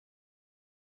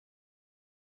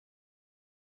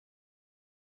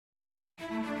Hello.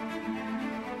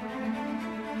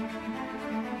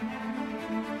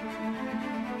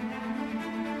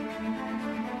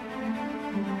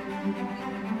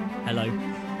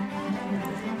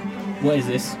 What is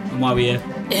this and why are we here?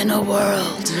 In a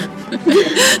world.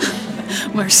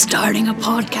 We're starting a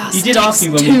podcast. You did ask me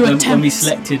when we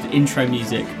selected intro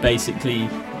music, basically,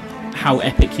 how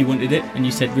epic you wanted it, and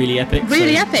you said really epic.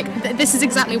 Really epic. This is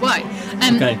exactly why.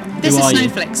 Okay. This Who is are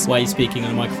Snowflakes. You? Why are you speaking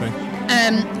on a microphone?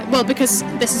 Well, because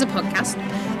this is a podcast.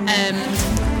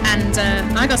 And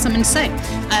I got something to say.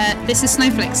 This is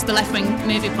Snowflakes, the left-wing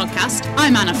movie podcast.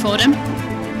 I'm Anna Fordham.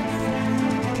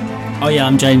 Oh yeah,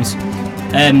 I'm James.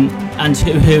 And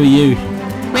who are you?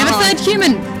 We have a third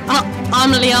human.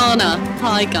 I'm Liana.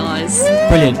 Hi guys.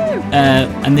 Brilliant.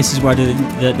 And this is where I do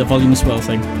the volume swell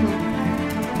thing.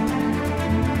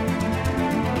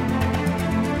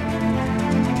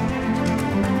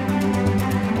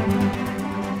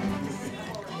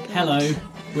 Hello.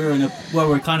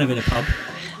 We're kind of in a pub.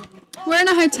 We're in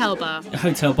a hotel bar. A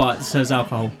hotel bar that serves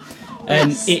alcohol.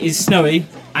 Yes. It is snowy,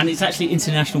 and it's actually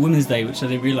International Women's Day, which I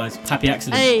didn't realise. Happy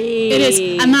accident. Hey. It is,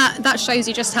 and that shows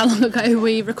you just how long ago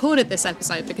we recorded this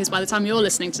episode, because by the time you're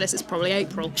listening to this, it's probably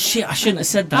April. Shit, I shouldn't have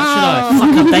said that, should I?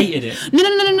 Fuck, I dated it.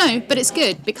 No, but it's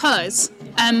good, because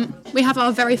we have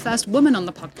our very first woman on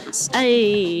the podcast.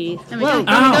 Hey. There we Well,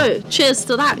 go. there we go. Cheers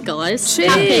to that, guys.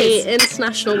 Cheers. Happy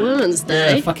International Women's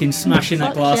Day. Yeah, fucking smashing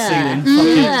that glass yeah.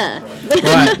 ceiling. Yeah.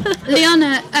 Right.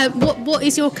 Liana, what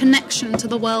is your connection to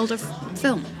the world of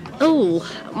film? Oh,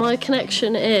 my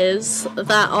connection is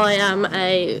that I am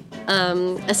a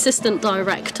assistant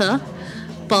director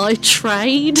by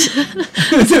trade.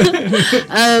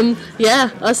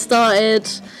 I started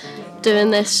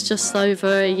doing this just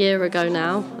over a year ago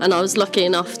now, and I was lucky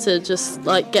enough to just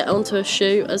get onto a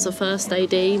shoot as a first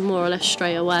AD more or less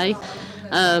straight away.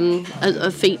 A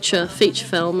feature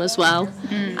film as well,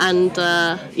 and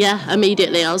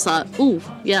immediately I was like, "Ooh,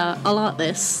 yeah, I like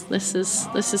this. This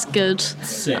is good."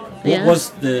 Sick. What was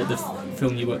the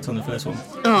film you worked on, the first one?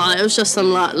 Oh, it was just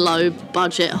some low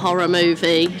budget horror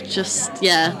movie. Just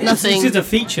nothing. It's just a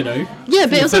feature though. Yeah,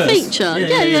 but it was first. a feature.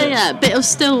 Yeah. But it was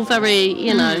still very,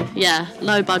 Mm.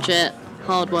 low budget,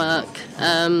 hard work.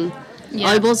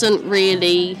 I wasn't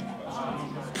really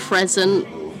present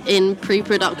in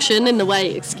pre-production in the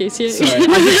way, excuse you. Sorry, I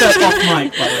did that off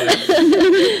mic, by the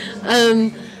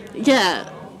way.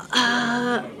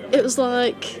 It was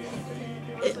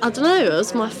I don't know, it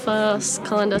was my first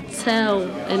kind of tell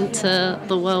into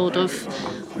the world of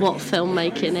what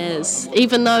filmmaking is.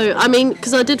 Even though,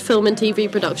 because I did film and TV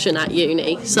production at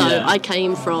uni, so I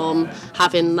came from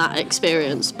having that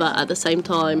experience, but at the same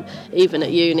time, even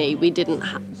at uni, we didn't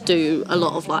do a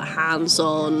lot of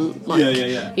hands-on,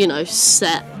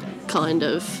 set kind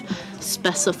of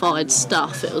specified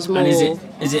stuff. It was more. And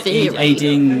is it theory.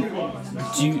 aiding?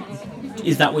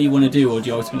 Is that what you want to do, or do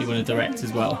you ultimately want to direct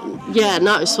as well? Yeah,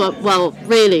 no. So,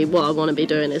 really, what I want to be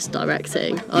doing is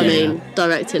directing.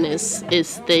 Directing is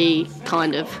the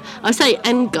kind of, I say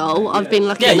end goal. I've been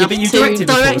lucky enough but you to directed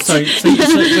direct. before, so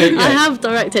I have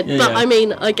directed, but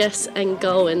yeah. I guess end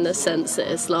goal in the sense that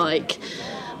it's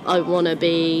I want to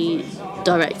be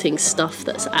directing stuff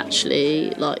that's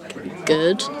actually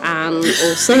good, and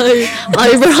also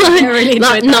I write really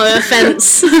no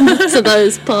offence to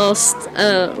those past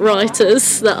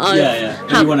writers that I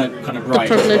have. You want to kind of write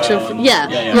the privilege as well, of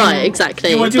right, exactly.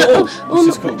 You want to do it all, which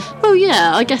is cool. Well,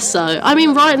 yeah, I guess so.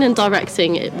 Writing and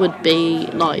directing, it would be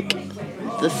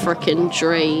the frickin'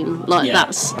 dream.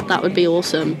 That would be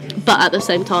awesome. But at the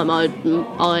same time, I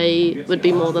would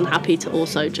be more than happy to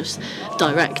also just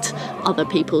direct other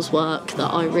people's work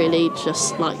that I really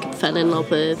just fell in love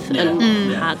with and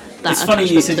had that. It's funny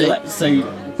you said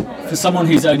so. For someone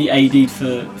who's only AD'd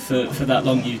for that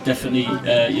long, you're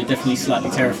definitely slightly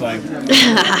terrifying.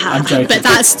 I'm joking. But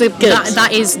that's that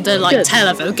is the tell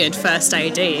of a good first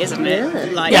AD, isn't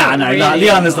it? I know. Really.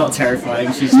 Liana's not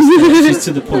terrifying. She's just she's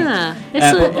to the point. Yeah,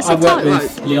 it's a I've worked tightrope.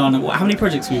 with Liana. How many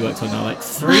projects have we worked on now?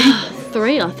 3?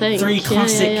 3, I think. 3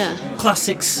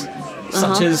 classics.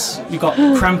 Such as we got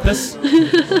Krampus,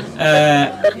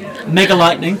 Mega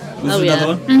Lightning was another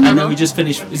one, and then we just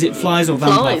finished. Is it Flies or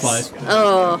Vampire Flies?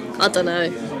 Oh, I don't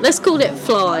know. Let's call it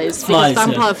Flies, because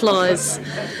Vampire Flies.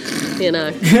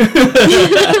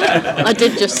 I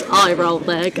did just eye roll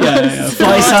there, guys. Yeah.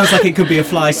 Fly sounds like it could be a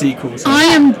Fly sequel. So. I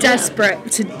am desperate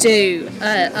to do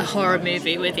a horror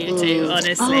movie with you two,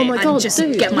 honestly. Oh my God, and just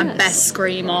get my best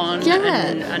scream on.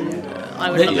 And I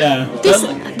would love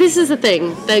it. This is the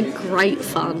thing. They're great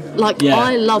fun.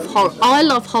 I love horror. I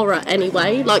love horror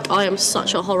anyway. I am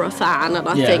such a horror fan, and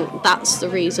I think that's the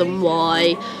reason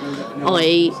why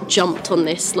I jumped on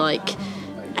this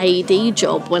AD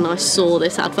job when I saw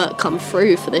this advert come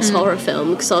through for this horror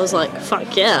film, because I was like,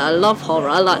 fuck yeah, I love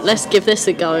horror, like, let's give this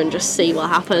a go and just see what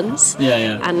happens.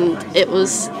 And it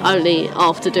was only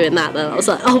after doing that I was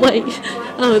like, oh wait,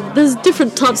 there's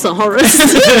different types of horrors.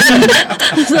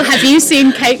 Have you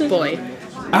seen Cake Boy?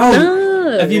 No.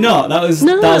 Have you not?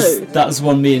 That was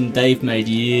one me and Dave made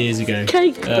years ago.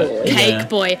 Cake Boy. Cake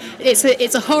Boy.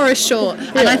 It's a horror short,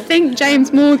 and I think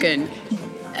James Morgan,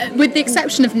 with the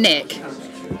exception of Nick,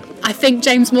 I think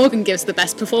James Morgan gives the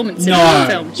best performance in the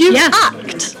film. You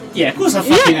act? Yeah, of course I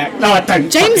fucking act. No, I don't.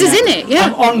 James is in it, yeah.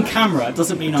 I'm on camera, it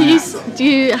doesn't mean I act. Do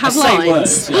you have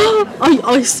lines? Say words,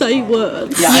 I say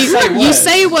words. Yeah, I say words. You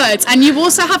say words, and you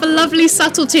also have a lovely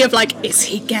subtlety of like, is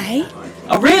he gay?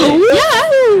 Oh, really? Yeah.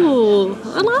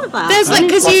 I like that. There's like,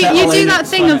 because you do that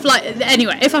thing Fine. of like,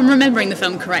 anyway, if I'm remembering the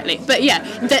film correctly, but yeah,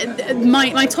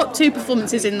 my top 2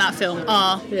 performances in that film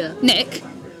are Nick,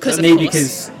 because of me, course.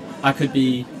 because I could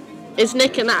be. Is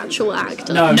Nick an actual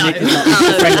actor? No. Nick is not. He's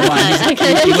a friend of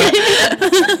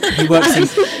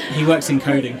mine. He works in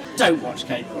coding. Don't watch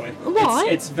Cake Boy. Why?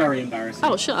 It's very embarrassing.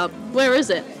 Oh, shut up. Where is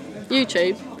it?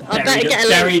 YouTube. I better get a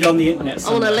link. Buried on the internet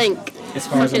I want somewhere. a link. As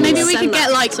far as Maybe we Send could that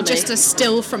get like to me. just a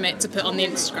still from it to put on the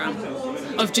Instagram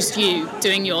of just you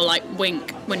doing your like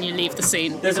wink when you leave the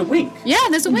scene. There's a wink. Yeah,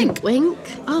 there's a wink. Wink?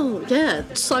 Oh, yeah.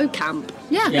 So camp.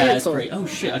 Yeah. Yeah, it's Beautiful. great. Oh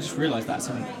shit! I just realised that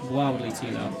sounded wildly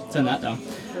too loud. Turn that down.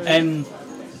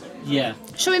 Yeah.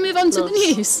 Shall we move on to the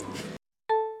Nice. news?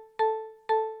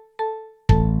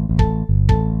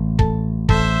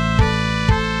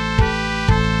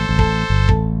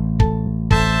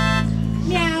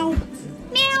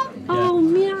 Oh,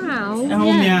 meow. Oh,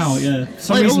 Yes. meow, yeah. For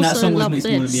some I reason that also song love always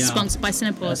makes me want to this. meow. Sponsored by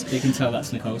Cinepause. You can tell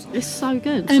that's Nicole's. It's so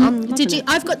good. Did you?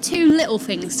 I've got 2 little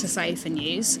things to say for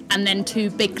news, and then 2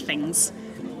 big things.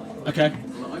 Okay.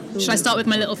 Should I start with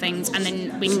my little things, and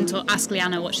then we can ask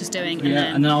Liana what she's doing?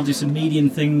 Yeah, and then I'll do some medium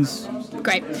things.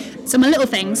 Great. So my little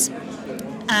things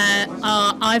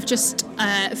are I've just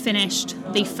finished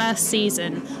the first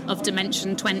season of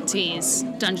Dimension 20's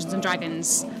Dungeons and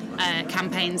Dragons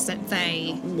campaigns that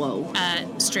they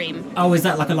stream. Oh, is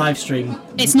that like a live stream?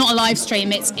 It's not a live stream.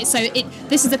 This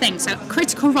is the thing. So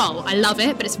Critical Role, I love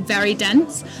it, but it's very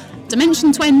dense.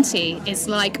 Dimension 20 is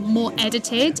like more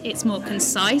edited, it's more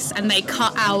concise, and they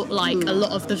cut out like a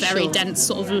lot of the very dense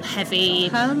sort of heavy.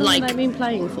 How long like, have they been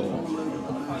playing for?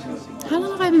 How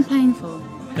long have I been playing for?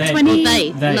 They. 20.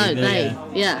 They. They.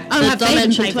 Yeah. Oh, the have they been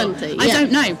Dimension playing for? 20. I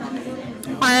don't know.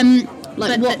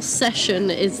 Like, but what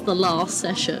session is the last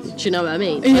session? Do you know what I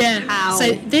mean? Yeah. How?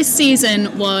 So this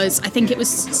season was, I think it was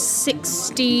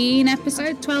 16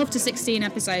 episodes, 12 to 16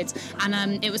 episodes,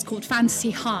 and it was called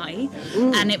Fantasy High,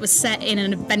 and it was set in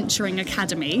an adventuring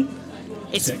academy.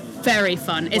 It's very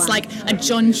fun. It's like a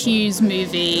John Hughes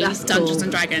movie, That's Dungeons cool.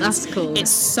 and Dragons. That's cool. It's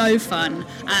so fun.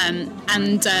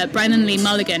 And Brennan Lee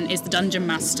Mulligan is the dungeon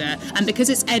master. And because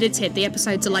it's edited, the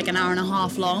episodes are like an hour and a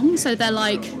half long. So they're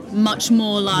like much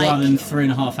more like... Rather than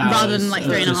 3.5 hours. Rather than like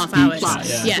 3.5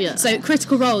 hours. Yeah. So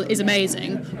Critical Role is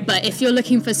amazing. But if you're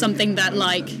looking for something that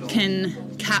like can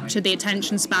capture the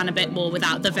attention span a bit more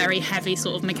without the very heavy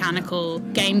sort of mechanical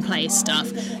gameplay stuff,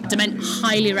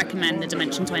 highly recommend the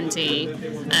Dimension 20.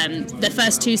 The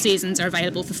first 2 seasons are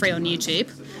available for free on YouTube.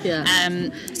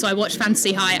 So I watched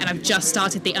Fantasy High, and I've just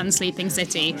started The Unsleeping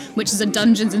City, which is a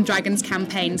Dungeons and Dragons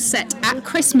campaign set at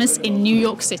Christmas in New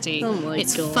York City. Oh my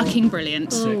it's God. fucking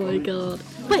brilliant. Oh my god.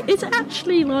 Wait, is it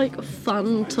actually like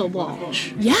fun to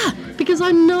watch? Yeah. Because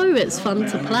I know it's fun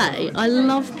to play. I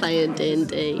love playing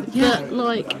D&D. Yeah. But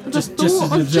like the Just thought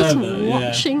as an of just observer,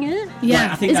 watching it. Yeah.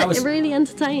 Like, I think Is that it was. really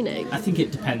entertaining? I think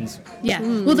it depends. Yeah.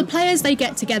 Well, the players they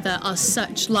get together are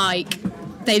such like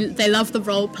they love the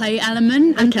role play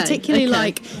element, and Okay, particularly okay.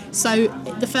 like so.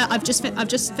 I've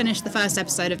just finished the first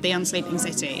episode of The Unsleeping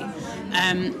City,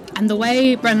 and the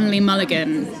way Brennan Lee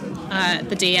Mulligan,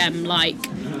 the DM, like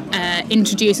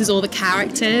introduces all the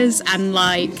characters and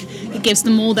like he gives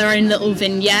them all their own little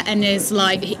vignette, and is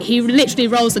like he literally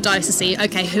rolls the dice to see,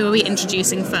 okay, who are we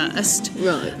introducing first?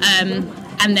 Right.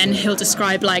 And then he'll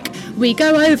describe, like, we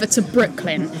go over to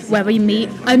Brooklyn where we meet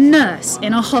a nurse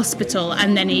in a hospital,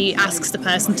 and then he asks the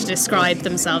person to describe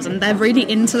themselves, and they're really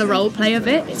into the role play of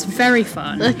it. It's very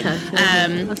fun. Okay.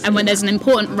 And when there's an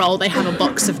important role, they have a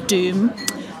box of doom,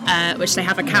 which they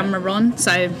have a camera on.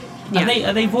 So, yeah.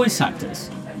 Are they voice actors?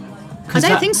 I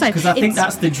don't think so. Because I think It's-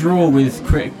 that's the draw with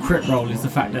Crit Role, is the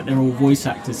fact that they're all voice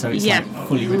actors, so it's like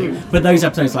fully ridiculous. But those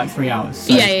episodes are like 3 hours.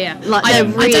 So. Yeah. Like I they're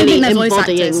don't really think they're voice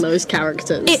embodying actors. those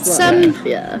characters. It's, like,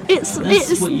 yeah. It's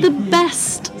That's what the you-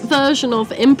 best version of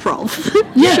improv.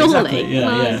 Yeah, surely. exactly.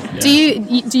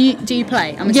 Yeah. Do you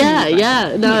play? I'm assuming you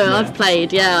play. No, I've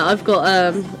played. Yeah, I've got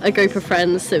a group of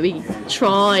friends that we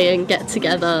try and get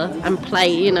together and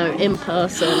play, in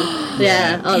person.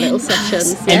 Our little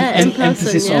sessions. In person,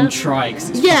 emphasis on try. 'Cause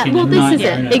it's fucking well, a this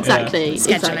nightmare, is isn't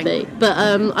it. Exactly. But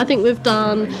I think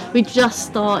we just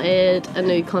started a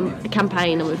new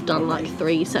campaign, and we've done like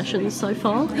 3 sessions so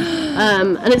far.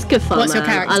 And it's good fun. What's your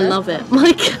character? I love it.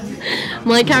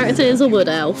 My character is a wood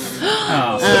elf.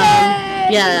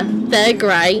 Yeah, they're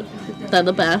great. They're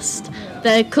the best.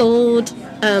 They're called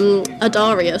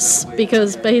Adarius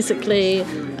because basically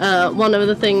one of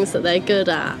the things that they're good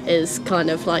at is kind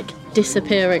of like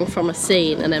disappearing from a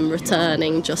scene and then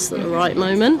returning just at the right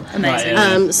moment.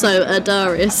 Amazing. So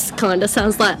Adarius kind of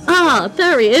sounds like,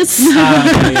 there he is.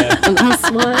 And that's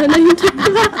why I named him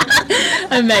that.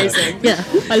 Amazing. Yeah.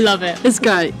 I love it. It's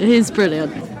great. He's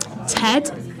brilliant.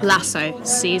 Ted Lasso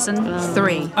season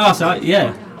 3. Oh, so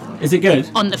yeah. Is it good?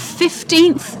 On the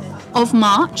 15th of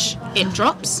March, it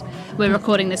drops. We're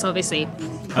recording this obviously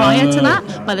prior to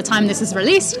that. By the time this is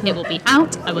released, it will be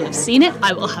out. I will have seen it.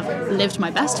 I will have lived my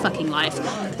best fucking life.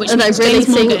 Which Are they means really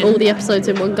James seeing Morgan, all the episodes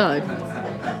in one go?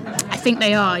 I think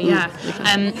they are, yeah.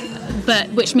 But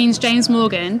which means James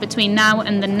Morgan, between now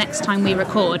and the next time we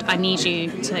record, I need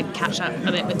you to catch up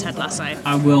a bit with Ted Lasso.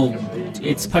 I will.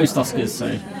 It's post-Oscars,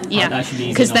 so Yeah, that should be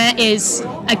easy because enough. there is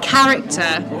a character,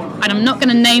 and I'm not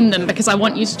going to name them because I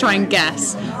want you to try and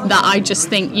guess, that I just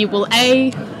think you will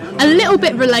A little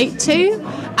bit relate to,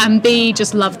 and B,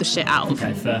 just love the shit out of.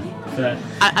 Okay, fair.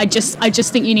 I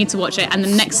just think you need to watch it, and the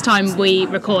next time we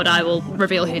record, I will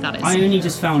reveal who that is. I only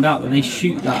just found out that they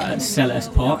shoot that at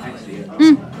Selhurst Park,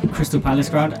 Crystal Palace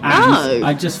ground, and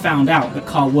I just found out that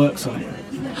Carl works on it.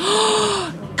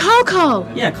 Carl!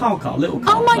 Yeah, Carl, little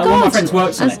Carl. Oh my One of my God. friends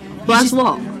works on it. That's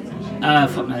what?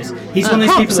 Fuck knows. He's one of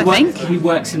those props, people I think. who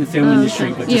works in the film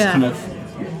industry, but just kind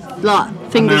of Like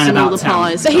fingers man in all about the town.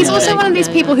 pies. But he's kind also thing. one of these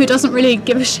people who doesn't really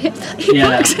give a shit that he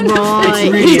works in the Right,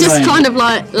 It's really he just annoying. kind of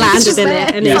like landed just in there.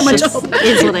 it, and Yeah. it's From a just job.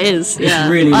 is what it is. Yeah,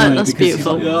 It's really annoying that's because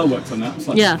beautiful. he's like, I worked on that. It's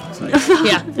like, Yeah. it's like-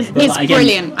 Yeah, But it's like, again,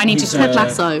 brilliant. I need you he's, to Ted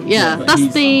Lasso, yeah, but that's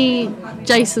he's- the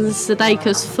Jason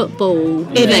Sudeikis football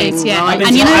It thing, is, yeah. right?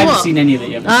 And you know I haven't what? seen any of it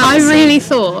yet. I really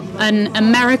thought an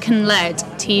American-led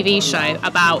TV show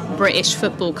about British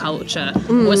football culture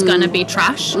was going to be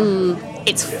trash.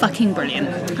 It's fucking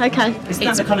brilliant. Okay. Isn't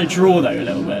that the kind of draw though, a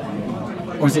little bit,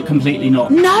 or is it completely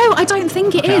not? No, I don't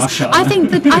think it Okay, is. I'll shut I up.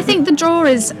 think the draw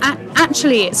is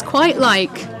actually it's quite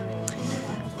like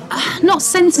not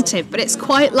sensitive, but it's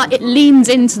quite like it leans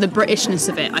into the Britishness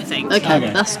of it. I think. Okay, Okay.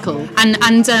 that's cool. And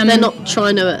They're not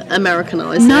trying to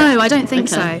Americanise No, it. I don't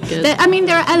think Okay, so. good.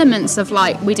 There are elements of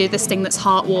like we do this thing that's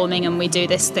heartwarming, and we do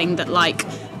this thing that like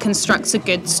constructs a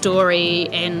good story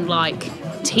in like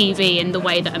TV in the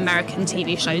way that American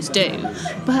TV shows do.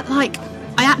 But like,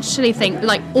 I actually think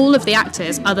like all of the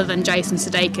actors, other than Jason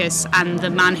Sudeikis and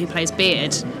the man who plays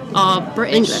Beard, are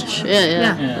British. English.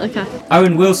 Yeah. Yeah. Okay.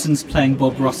 Owen Wilson's playing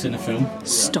Bob Ross in a film.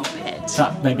 Stop it.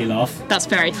 That made me laugh. That's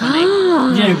very funny. You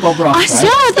know Bob Ross,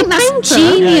 right? I think that's painter.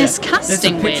 genius There's a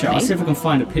casting. picture. I'll Weirdly, see if I can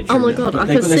find a picture. Oh my of it. God, But I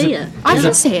can there's see a- it. I there's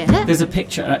can a- see it. There's a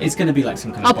picture. It's going to be like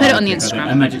some kind of. I'll put it on the biopic, I think. Instagram.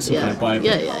 I imagine it's some Yeah. kind of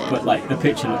biopic. Yeah. But like the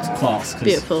picture looks class. 'Cause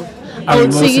Beautiful.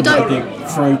 Owen so Wilson's you don't. a big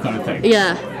throw kind of thing.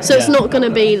 Yeah. So it's Yeah. not going to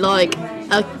be like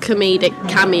a comedic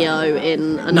cameo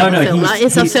in another No, film. he's- Like,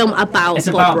 it's a he's- film about It's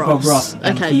Bob about Ross. Bob Ross.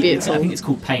 and Okay, I beautiful. think it's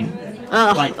called Paint.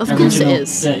 Of course it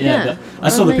is. Yeah. But I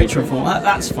saw the Amazing. picture and thought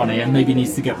that's funny and maybe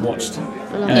needs to get watched.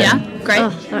 Yeah, great.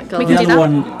 Oh, that guy. We The can do other that.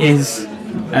 one is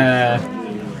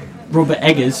Robert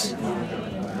Eggers.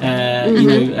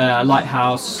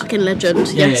 Lighthouse. Fucking legend.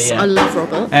 Yeah, Yes, yeah. I love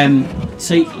Robert.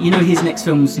 So his next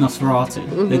film's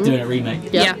Nosferatu. They're doing a remake.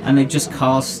 Yeah. And they've just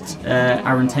cast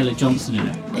Aaron Taylor Johnson in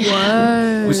it,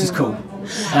 Whoa. which is cool.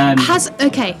 I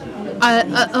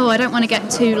don't want to get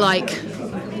too like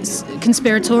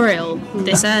conspiratorial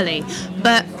this early,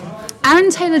 but Aaron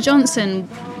Taylor Johnson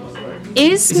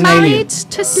is an married alien.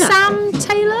 to Sam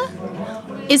Taylor.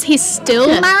 Is he still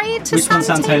Yeah. married to Which Sam one's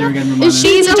Sam Taylor? Taylor again? Remind Is me.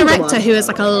 she- She's a the older director one? who is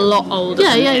like a lot older.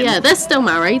 Yeah, than him. They're still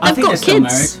married. I They've think got they're still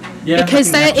kids. married. Yeah, Because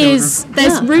I think they there's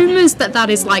Yeah. rumours that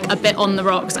is like a bit on the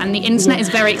rocks, and the internet is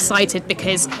very excited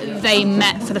because they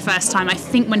met for the first time, I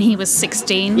think, when he was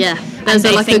 16. Yeah, and there's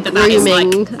they like a think that is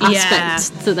grooming like,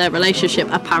 aspect to their relationship,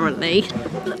 apparently.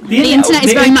 The internet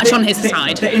is very much on his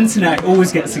side. The internet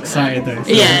always gets excited though.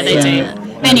 Yeah, they So, do.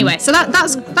 Anyway, so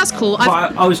that's cool.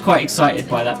 But I was quite excited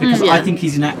by that because Yeah. I think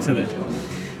he's an actor that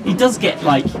he does get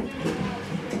like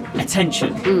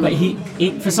attention, but he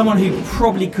for someone who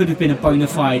probably could have been a bona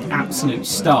fide absolute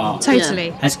star, Totally.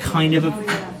 has kind of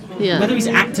whether he's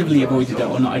actively avoided it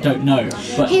or not, I don't know.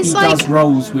 But He's he like- does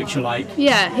roles which are like,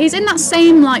 Yeah, he's in that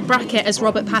same like bracket as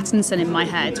Robert Pattinson in my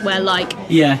head, where like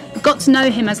got to know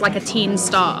him as like a teen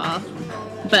star,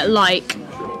 but like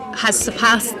has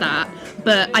surpassed that.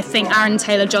 But I think Aaron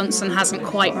Taylor-Johnson hasn't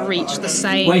quite reached the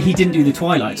same. Well, he didn't do the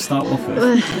Twilight to start off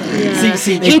with.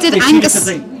 See, He did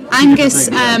Angus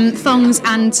Thongs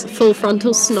and Full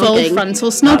frontal snogging. Full Frontal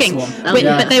Snogging. That's the one.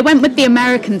 But they went with the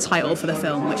American title for the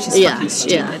film, which is fucking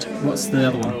stupid. What's the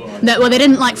other one? No, well, they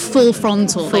didn't like Full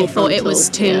Frontal. They thought it Frontal, was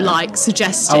too like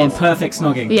suggestive. Oh, and Perfect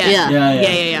Snogging.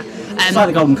 Yeah. It's like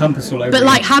the Golden Compass all over. But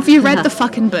like, have you read the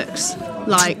fucking books?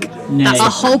 Like, No. that's the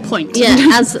whole point. Yeah,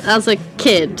 as a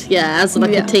kid, as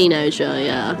like a teenager,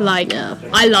 Like,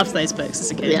 I loved those books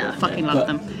as a kid. I fucking loved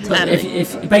them.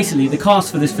 If basically the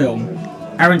cast for this film,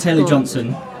 Aaron Taylor-Johnson,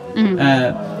 is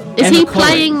Emma he Corrin.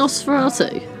 playing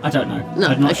Nosferatu? I don't know. No,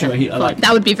 I'm not okay. sure.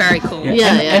 That would be very cool.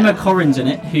 Emma Corrin's in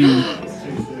it, who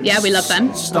Yeah, we love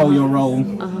them. stole your role.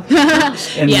 I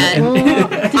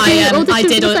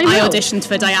I auditioned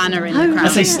for Diana in The Crown. I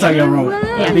say stole your role. way.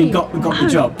 I mean, got the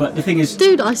job. But the thing is,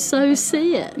 Dude, I so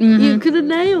see it. You could have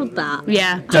nailed that.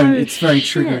 Yeah. it's very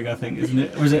triggering, I think, isn't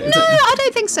it? Or is it? No, I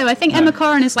don't think so. I think Emma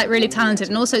Corrin is like really talented,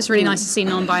 and also it's really nice to see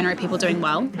non-binary people doing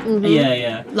well.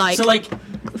 Yeah. Like- so, like,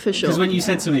 For sure. because when you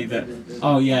said to me that,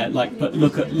 but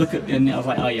look at, and I was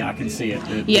like, oh yeah, I can see it.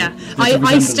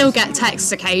 I still get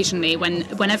texts occasionally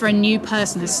whenever a new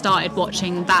person has started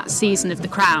watching that season of The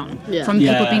Crown from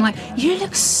people being like, you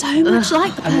look so much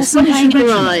like the person playing it.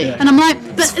 Right. And I'm like,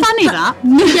 it's funny that.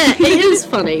 Yeah, it is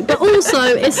funny, but also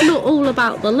it's not all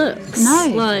about the looks. No.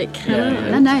 Like,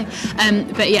 No.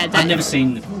 But yeah, I've never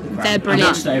seen The Crown. they're brilliant.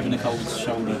 I watched it over Nicole's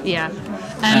shoulder. Yeah.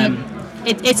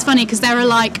 It's funny because there are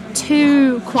like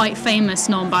two quite famous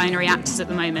non-binary actors at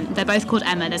the moment. They're both called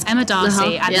Emma. There's Emma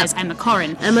Darcy and there's Emma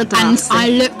Corrin. Emma Darcy. And I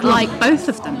look like both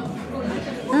of them.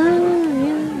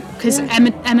 Because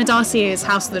Emma Darcy is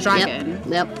House of the Dragon.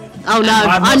 Yep. Oh no,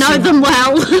 I've not I know seen- them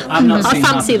well. I've not I seen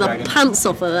House fancy of the the Dragon. pants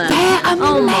off of them. They're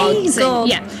Oh my amazing. God.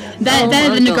 Yeah, they're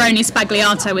my the God. Negroni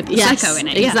Spagliato with prosecco in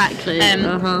it. Yeah. Exactly.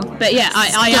 But yeah,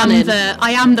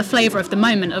 I am the flavour of the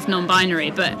moment of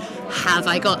non-binary. But have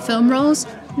I got film roles?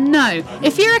 No.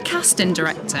 If you're a casting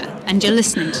director and you're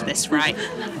listening to this, right,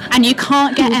 and you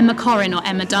can't get Emma Corrin or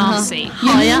Emma Darcy, you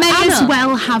Hire may as Anna.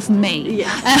 well have me.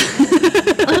 Yeah.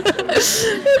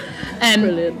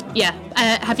 Brilliant. Yeah.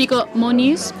 Have you got more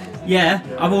news? Yeah,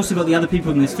 I've also got the other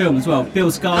people in this film as well. Bill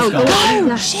Skarsgård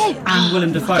Oh, shit. and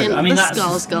Willem Dafoe. I mean, the that's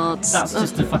Skarsgårds.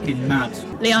 just a fucking mad.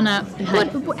 Liana,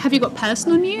 what, have you got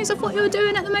personal news of what you're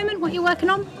doing at the moment? What you're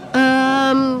working on?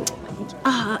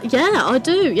 Yeah, I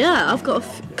do. Yeah, I've got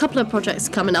a couple of projects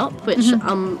coming up, which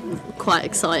I'm quite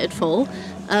excited for.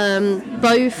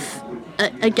 Both,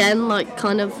 again, like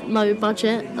kind of low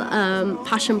budget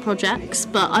passion projects,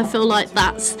 but I feel like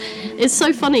it's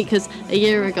so funny because a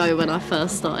year ago when I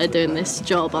first started doing this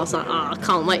job, I was like, I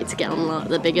can't wait to get on like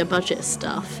the bigger budget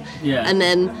stuff. Yeah. And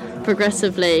then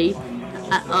progressively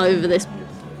over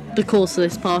the course of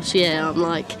this past year, I'm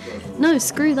like, no,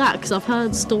 screw that, because I've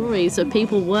heard stories of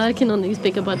people working on these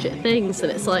bigger budget things,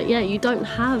 and it's like, yeah, you don't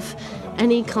have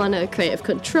any kind of creative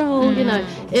control, you know,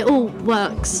 it all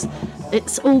works,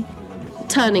 it's all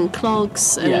turning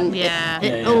clogs, and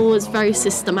it all is very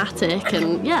systematic,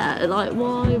 and like,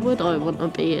 why would I want to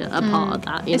be a part of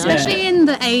that, you know? Especially in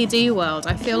the AD world,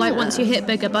 I feel like once you hit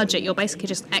bigger budget, you're basically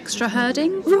just extra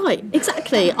herding. Right,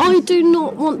 exactly. I do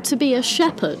not want to be a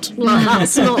shepherd. Like,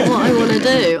 that's not what I want to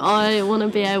do. I want to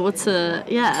be able to,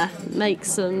 make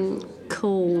some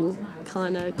cool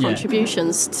kind of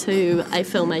contributions to a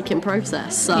filmmaking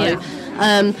process. So,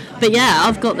 but yeah,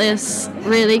 I've got this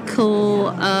really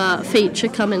cool feature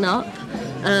coming up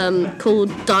called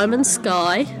Diamond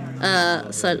Sky.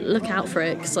 So look out for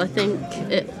it, because I think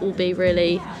it will be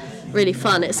really, really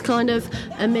fun. It's kind of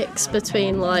a mix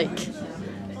between like,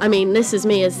 I mean, this is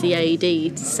me as the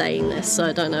AD saying this, so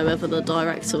I don't know whether the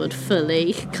director would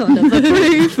fully kind of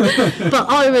approve, but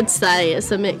I would say it's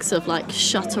a mix of like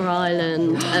Shutter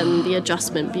Island and the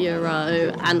Adjustment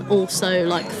Bureau, and also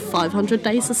like 500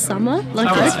 Days of Summer. Like,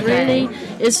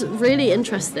 it's really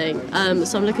interesting.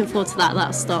 So I'm looking forward to that.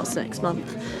 That starts next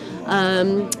month.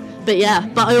 But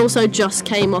I also just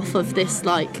came off of this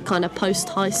like kind of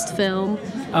post-heist film.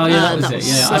 Oh yeah, that was it.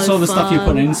 Yeah, I saw the stuff you put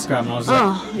on Instagram, and I was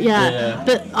like,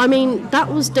 But I mean, that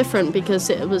was different because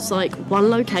it was like one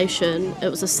location. It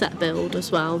was a set build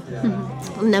as well.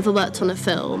 I've never worked on a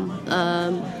film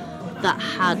that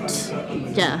had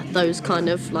those kind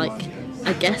of like,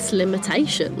 I guess,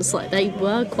 limitations. Like, they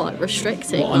were quite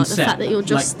restricting. What, on like the set? fact that you're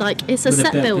just like it's a with a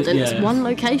set bit- build and it's yeah. one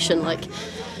location. Like,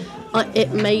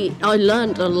 I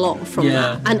learned a lot from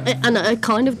that, and I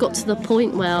kind of got to the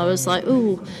point where I was like,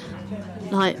 ooh,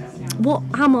 like, what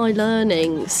am I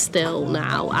learning still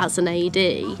now as an AD?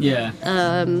 Yeah.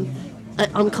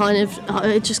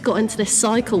 I just got into this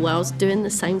cycle where I was doing the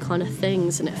same kind of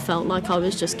things, and it felt like I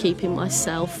was just keeping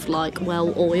myself like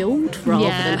well oiled rather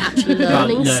than actually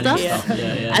learning stuff.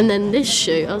 Yeah. And then this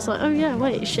shoot, I was like, oh yeah,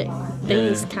 wait, shit,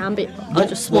 things can be. I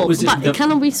just swore.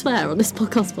 Can we swear on this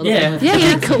podcast? By the way?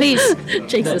 Yeah, cool. Please.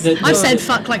 Jesus, I've said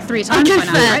fuck like 3 times by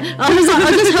now, right? I was like,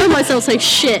 I just heard myself say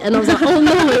shit, and I was like, oh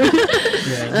no.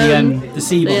 The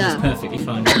C-bomb is perfectly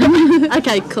fine.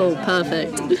 Okay, cool,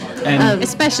 perfect.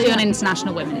 Especially on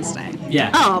International Women's Day.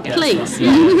 Yeah. Oh, please.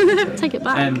 Take it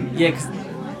back. Cause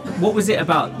what was it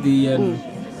about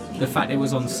the fact it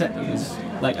was on set that was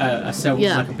like a set,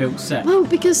 like a built set? Well,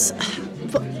 because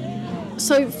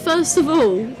so first of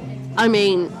all, I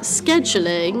mean,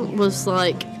 scheduling was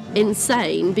like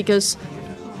insane because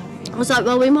I was like,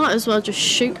 well, we might as well just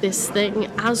shoot this thing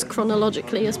as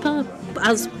chronologically as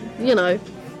you know,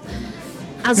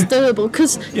 as doable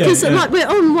because like we're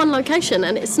on one location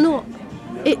and it's not.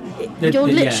 We're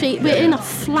in a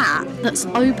flat that's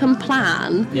open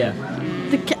plan. Yeah.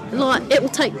 It will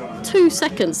take 2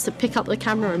 seconds to pick up the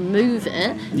camera and move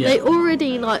it. Yeah. They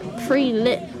already like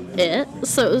pre-lit it,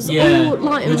 so it was all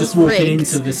light and just walking rigged.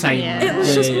 into the same. It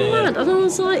was just mad, and I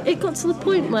was like, it got to the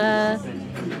point where,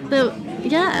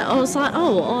 I was like,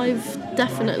 oh, I've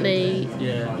definitely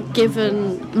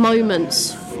given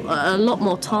moments a lot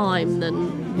more time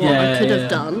than what I could have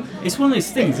done. It's one of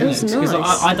those things, isn't it? Because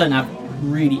nice. I don't have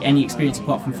really any experience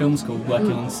apart from film school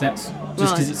working on sets,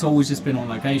 just because it's always just been on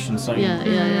location. So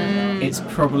it's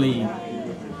probably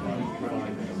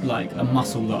like a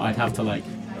muscle that I'd have to like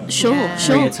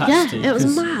reattach to. It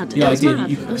was mad. The idea that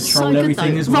you could control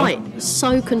everything as well. Right,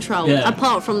 so controlled.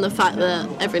 Apart from the fact that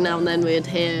every now and then we'd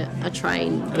hear a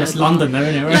train. It's London, though,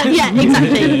 isn't it? Right? Yeah,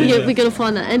 exactly. We're gonna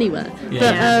find that anywhere.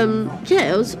 But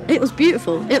it was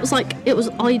beautiful. It was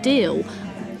ideal.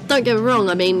 Don't get me wrong,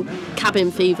 I mean,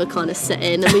 cabin fever kind of set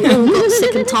in, and we all got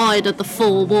sick and tired of the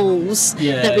 4 walls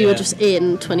that we were just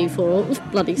in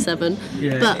 24/7.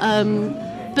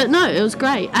 But no, it was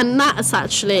great, and that's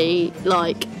actually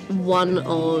like one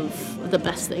of the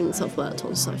best things I've worked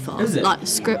on so far. Is it? Like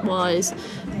script wise,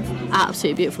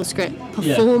 absolutely beautiful script.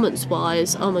 Performance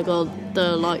wise, oh my god,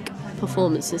 the like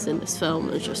performances in this film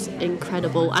are just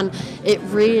incredible, and it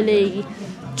really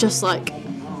just like.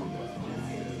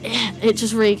 It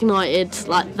just reignited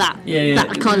like that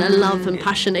kind of love and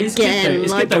passion it's again.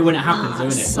 It's good though when it happens, though,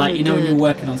 isn't it? So like when you're good.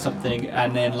 working on something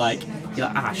and then like you're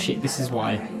like, shit, this is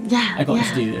why I got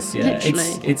to do this. Yeah,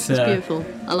 literally. It's beautiful.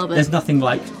 I love it. There's nothing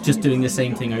like just doing the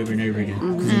same thing over and over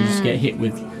again because you just get hit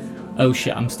with, oh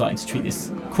shit, I'm starting to treat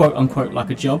this quote unquote like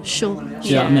a job. Sure. Do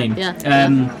you know what I mean?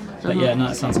 Yeah. But yeah, no,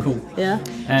 that sounds cool. Yeah.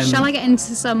 Shall I get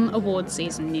into some award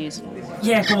season news?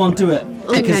 Yeah, go on, do it.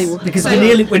 Okay. Because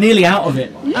we're nearly out of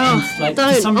it. Oh, like,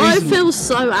 don't. for some reason, I feel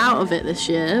so out of it this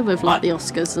year with like the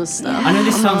Oscars and stuff. I know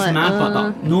this I'm sounds like, mad,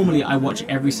 but normally I watch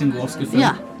every single Oscar film.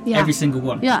 Yeah. Every single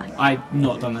one. Yeah. I've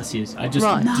not done this year. I just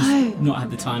not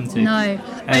had the time to. No.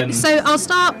 So I'll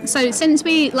start. So since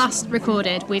we last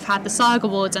recorded, we've had the SAG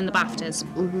Awards and the BAFTAs.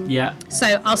 Mm-hmm. Yeah.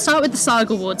 So I'll start with the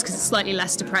SAG Awards because it's slightly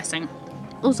less depressing.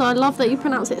 Also, I love that you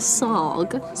pronounce it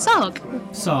SAG. SAG.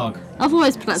 I've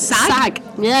always pronounced it SAG.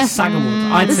 Yeah. SAG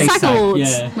Awards. I'd say SAG SAG. Awards.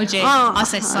 Yeah. Would you? Oh, I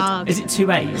say SAG. Is it 2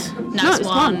 A's? No, it's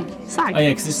one. SAG. Oh yeah,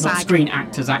 because it's not SAG. Screen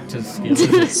Actors. Yeah, is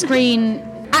it? Screen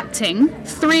acting.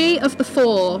 3 of the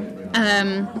 4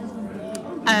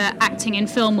 acting in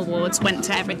film awards went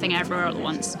to Everything Everywhere All at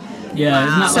Once. Yeah,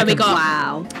 isn't that So like we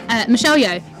got Michelle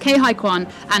Yeoh, Kei Hai Kwan,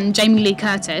 and Jamie Lee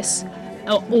Curtis.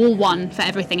 All won for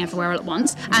Everything Everywhere All at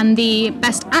Once, and the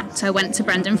best actor went to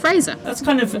Brendan Fraser. That's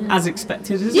kind of as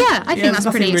expected, isn't it? Yeah, I think that's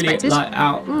nothing pretty really, expected. Like,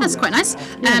 out. That's quite nice.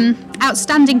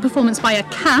 Outstanding performance by a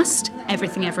cast,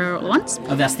 Everything Everywhere All at Once.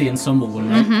 Oh, that's the ensemble one,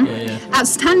 right? Mm-hmm. Yeah.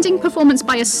 Outstanding performance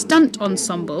by a stunt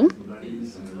ensemble,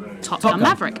 Top Gun Gun.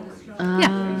 Maverick.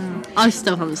 I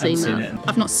still haven't seen that. it.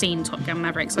 I've not seen Top Gun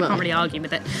Maverick, so I can't really argue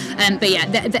with it. But yeah,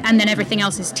 and then everything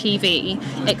else is TV,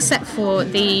 except for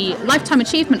the Lifetime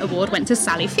Achievement Award went to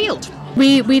Sally Field.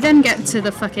 We then get to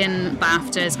the fucking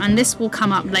BAFTAs, and this will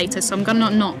come up later, so I'm gonna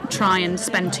not try and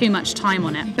spend too much time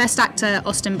on it. Best Actor,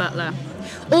 Austin Butler.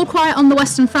 All Quiet on the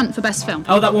Western Front for Best Film.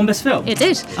 Oh, that won Best Film? It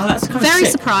did. Oh, that's kind of Very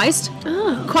sick. surprised.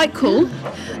 Quite cool,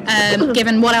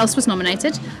 given what else was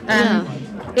nominated.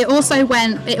 It also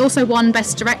won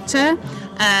Best Director.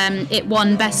 It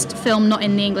won Best Film Not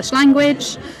in the English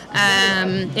Language.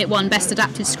 It won Best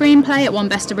Adapted Screenplay. It won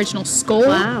Best Original Score.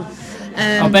 Wow.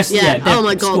 Best, Oh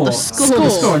my god, the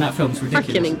score on that film's ridiculous.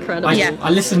 Fucking incredible. I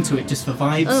listened to it just for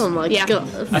vibes. Oh my god,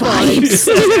 Vibes.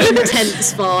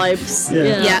 intense vibes.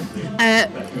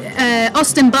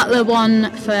 Austin Butler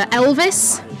won for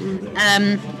Elvis.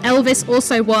 Elvis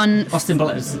also won. Austin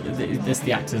Butler is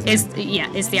the actor's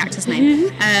name. Is the actor's name.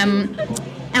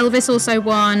 Elvis also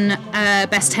won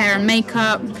Best Hair and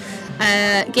Makeup.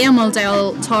 Guillermo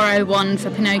del Toro won for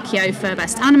Pinocchio for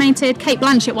Best Animated. Cate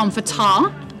Blanchett won for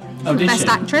Tar for Best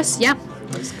Actress. Yeah,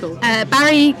 that's cool.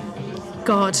 Barry,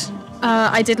 God,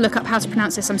 I did look up how to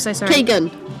pronounce this. I'm so sorry.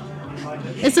 Keegan,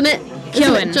 isn't it?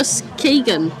 Just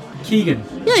Keegan. Keegan.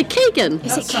 Yeah, Keegan.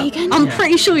 Is it Keegan? I'm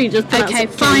pretty sure you just pronounced okay,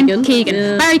 it fine. Keegan.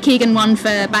 Yeah. Barry Keegan won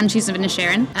for Banshees of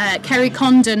Inisherin. Kerry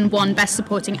Condon won Best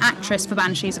Supporting Actress for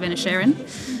Banshees of Inisherin.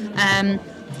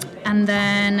 And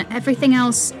then everything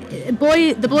else, The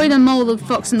Boy, the Mole, the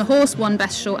Fox and the Horse won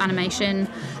Best Short Animation.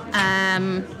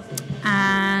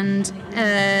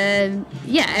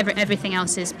 Everything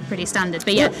else is pretty standard.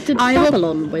 But did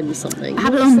Babylon win something?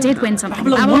 Babylon did win something.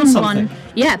 Babylon won.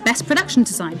 Best Production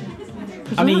Design.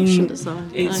 I mean, it's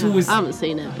always. I haven't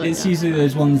seen it, but it's usually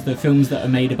those ones, the films that are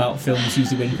made about films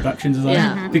usually win production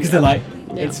design because they're like,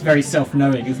 it's very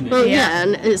self-knowing, isn't it? Well,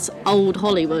 and it's old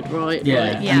Hollywood, right?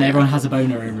 Yeah, and everyone has a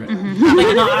boner over it.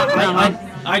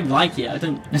 I like it. I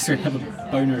don't necessarily have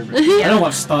a boner over it. I don't know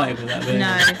what started with that.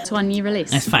 No, it's one you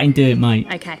released. Let's fucking do it, mate.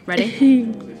 Okay,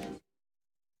 ready?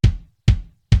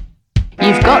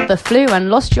 You've got the flu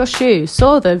and lost your shoe.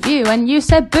 Saw The View and you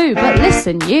said boo. But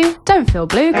listen, you don't feel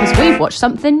blue because we've watched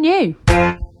something new.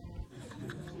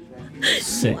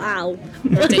 Sick. Wow.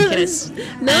 Ridiculous.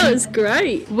 No, it's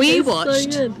great. We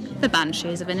watched The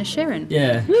Banshees of Inisherin.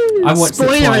 Yeah. I watched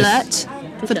Spoiler alert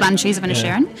for The Banshees of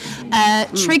Inisherin.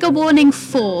 Trigger warning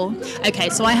 4. Okay,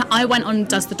 so I went on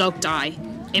Does the Dog Die?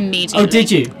 Immediately. Oh, did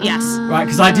you? Yes. Right,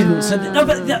 because I didn't.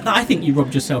 But I think you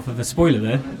robbed yourself of a spoiler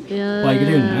there. Yeah. Why are you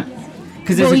doing that?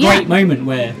 Because there's a great moment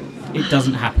where it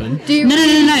doesn't happen.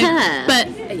 No. But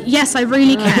yes, I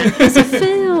really care. It's a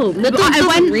film.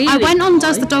 I went on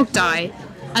Does the Dog Die,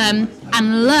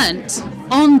 and learnt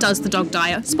on Does the Dog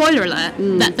Die, spoiler alert,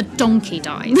 that the donkey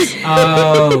dies.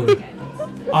 Oh,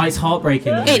 it's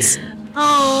heartbreaking. It's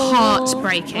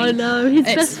heartbreaking. I know, his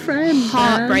best friend.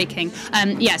 Heartbreaking.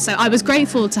 So I was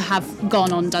grateful to have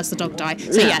gone on Does the Dog Die.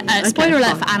 So spoiler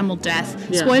alert for animal death.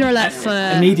 Yeah. Spoiler alert for...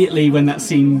 Immediately when that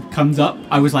scene comes up,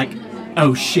 I was like,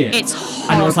 oh shit. It's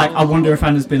horrible. And I was like, I wonder if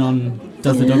Anna's been on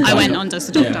Does the Dog Die. I went on Does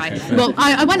the Dog Die. Okay, well,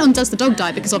 I went on Does the Dog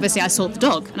Die because obviously I saw the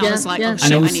dog. And I was like, oh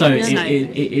shit, and also, I need to know.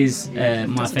 it is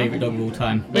my favourite dog of all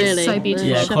time. Really? It's so beautiful.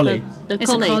 Yeah, Collie. It's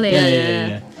a collie.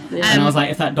 Yeah. And I was like,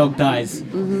 if that dog dies...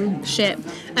 Shit.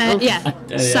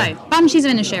 So, Banshees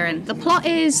of Inisherin. The plot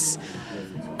is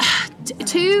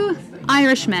two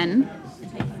Irish men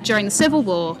during the Civil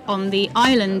War on the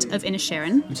island of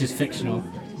Inisherin. Which is fictional.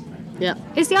 Yeah.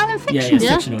 Is the island fictional?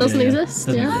 Yeah, fictional. Doesn't exist.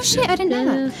 Doesn't Oh shit, I didn't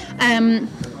know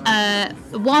that.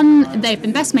 One, they've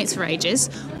been best mates for ages.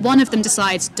 One of them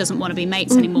decides doesn't want to be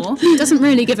mates anymore. Doesn't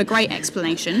really give a great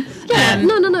explanation.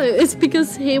 No. It's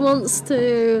because he wants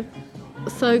to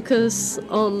focus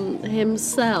on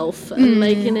himself and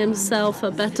making himself a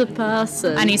better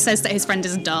person. And he says that his friend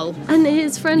is dull. And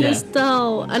his friend is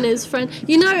dull. And his friend...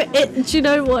 do you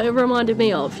know what it reminded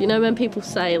me of? You know when people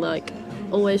say, like,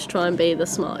 always try and be the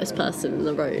smartest person in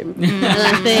the room. And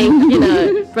I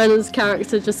think, Brennan's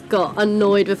character just got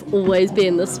annoyed with always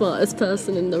being the smartest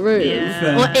person in the room.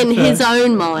 Yeah. Or in his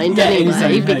own mind,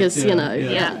 anyway, because,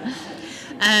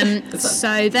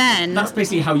 So then... That's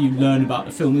basically how you learn about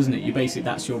the film, isn't it?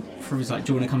 That's your... It's like,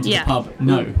 do you want to come to the pub?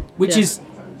 No. Which is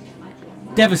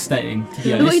devastating, to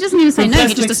be honest. Well, he doesn't even say no,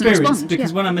 he just doesn't respond.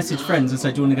 Because when I message friends and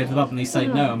say, do you want to go to the pub? And they say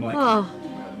no, I'm like...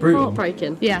 brutal.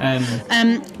 Heartbreaking. Yeah.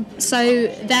 So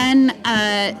then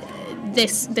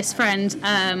this friend,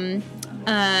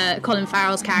 Colin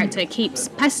Farrell's character, keeps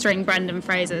pestering Brendan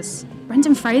Fraser? What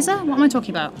am I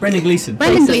talking about? Brendan Gleeson.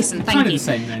 Thank you. Kind of the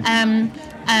same name.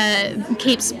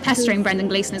 Keeps pestering Brendan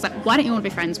Gleeson. He's like, why don't you want to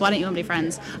be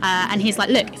friends? And he's like,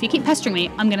 look, if you keep pestering me,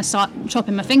 I'm going to start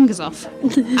chopping my fingers off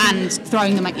and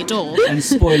throwing them at your door. And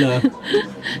spoiler,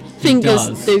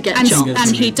 fingers do get chopped.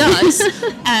 And he does.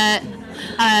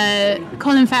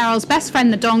 Colin Farrell's best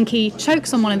friend, the donkey,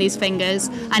 chokes on one of these fingers,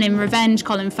 and in revenge,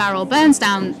 Colin Farrell burns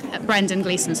down Brendan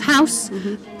Gleeson's house,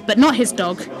 but not his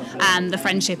dog, and the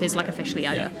friendship is like officially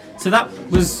over. Yeah. So that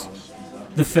was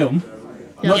the film,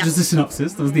 not just the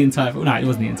synopsis. That was the entire film. No, it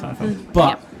wasn't the entire film.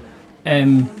 But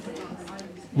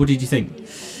what did you think?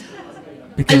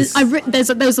 Because there's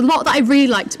a lot that I really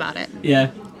liked about it.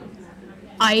 Yeah.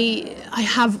 I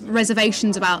have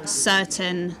reservations about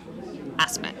certain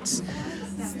aspects.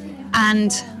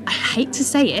 And I hate to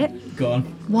say it, Go on.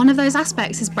 one of those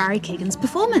aspects is Barry Keoghan's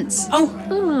performance.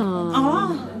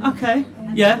 Okay.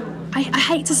 Yeah. I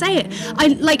hate to say it.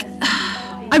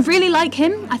 I really like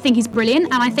him. I think he's brilliant,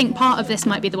 and I think part of this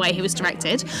might be the way he was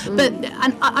directed. But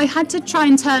I had to try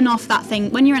and turn off that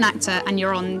thing. When you're an actor and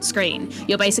you're on screen,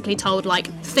 you're basically told, like,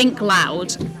 think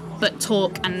loud, but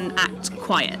talk and act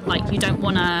quiet. Like, you don't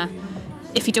want to...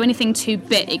 If you do anything too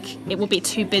big, it will be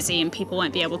too busy and people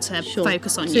won't be able to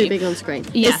focus on you. Too big on screen.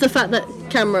 Yeah. It's the fact that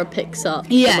camera picks up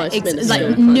the most minuscule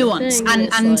like nuance.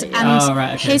 And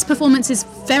his performance is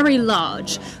very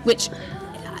large, which...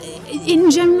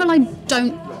 in general I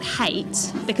don't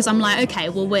hate, because I'm like, okay,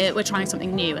 well we're trying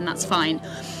something new and that's fine.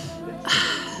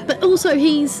 But also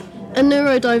he's a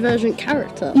neurodivergent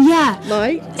character. Yeah.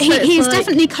 Right? He's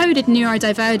definitely coded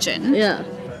neurodivergent. Yeah.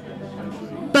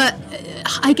 But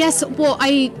I guess what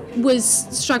I was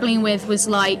struggling with was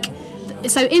like,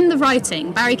 so in the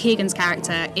writing, Barry Keoghan's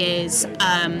character is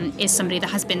somebody that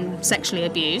has been sexually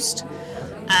abused,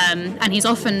 and he's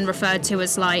often referred to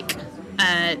as like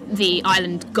the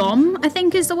island gom, I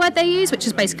think is the word they use, which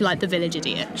is basically like the village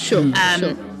idiot. Sure.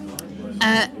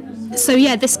 So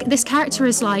yeah, this character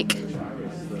is like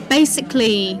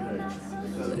basically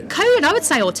code, I would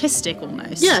say autistic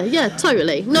almost. Yeah,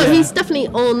 totally. No, he's definitely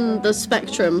on the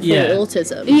spectrum for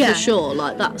autism, for sure.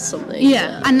 Like, that's something.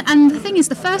 Yeah. And the thing is,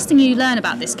 the first thing you learn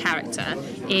about this character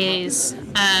is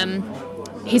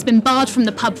he's been barred from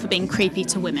the pub for being creepy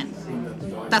to women.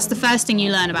 That's the first thing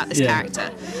you learn about this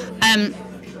character. And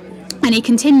he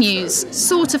continues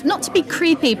sort of, not to be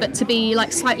creepy, but to be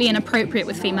like slightly inappropriate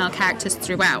with female characters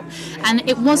throughout. And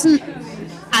it wasn't...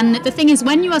 And the thing is,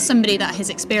 when you are somebody that has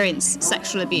experienced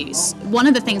sexual abuse, one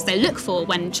of the things they look for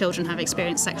when children have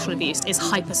experienced sexual abuse is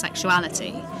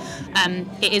hypersexuality.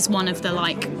 It is one of the,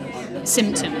 like,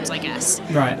 symptoms, I guess.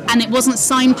 Right. And it wasn't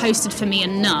signposted for me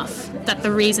enough that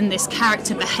the reason this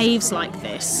character behaves like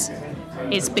this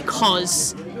is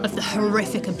because of the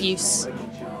horrific abuse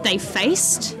they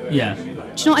faced. Yeah. Do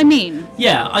you know what I mean?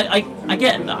 Yeah, I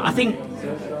get that.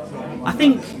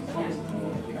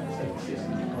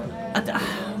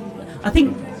 I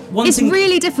think one it's thing...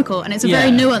 really difficult, and it's a very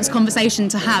nuanced conversation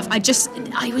to have. I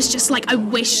was just like, I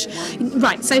wish...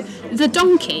 Right, so the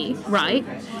donkey, right?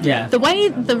 Yeah. The way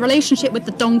the relationship with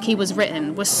the donkey was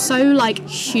written was so, like,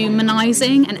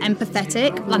 humanising and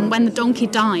empathetic, and when the donkey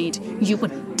died, you were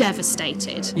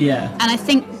devastated. Yeah. And I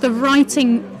think the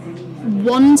writing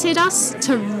wanted us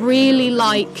to really,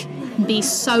 like... be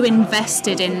so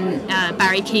invested in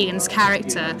Barry Keoghan's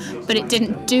character, but it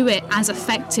didn't do it as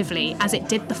effectively as it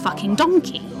did the fucking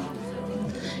donkey.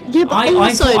 Yeah, but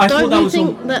don't you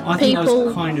think that people... that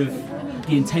was kind of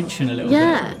the intention a little bit.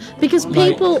 Yeah, because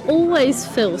people always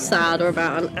feel sadder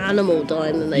about an animal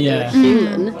dying than they do a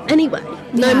human. Anyway,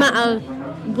 no matter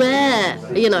where,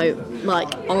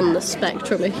 like on the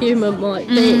spectrum a human might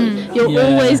be, you're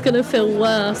always going to feel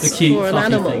worse for an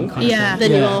animal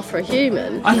than you are for a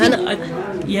human.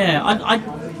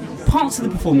 Parts of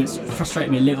the performance frustrate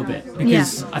me a little bit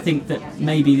because I think that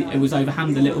maybe it was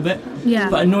overhammed a little bit. Yeah.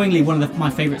 But annoyingly, one of my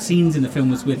favourite scenes in the film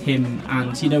was with him, and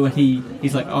when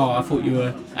he's like, "Oh, I thought you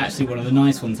were actually one of the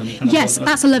nice ones." And he kind of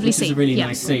that's a lovely scene. It's a really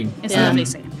nice scene. It's a lovely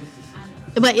scene.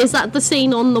 Wait, is that the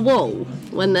scene on the wall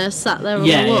when they're sat there on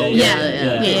the wall? Yeah.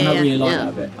 And I really like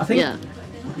that bit. I think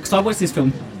because I watched this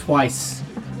film twice,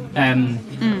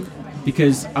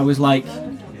 because I was like,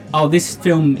 "Oh, this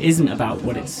film isn't about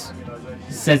what it's."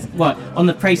 Says on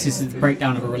the basis it's the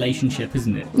breakdown of a relationship,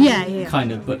 isn't it? Yeah.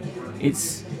 Kind of, but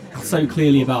it's so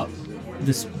clearly about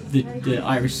the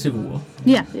Irish Civil War.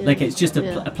 Yeah. Like it's just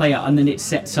a play out, and then it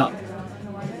sets up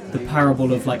the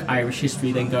parable of like Irish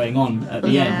history then going on at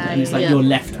the end, and it's like you're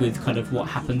left with kind of what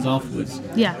happens afterwards.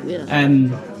 Yeah.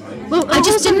 Well, I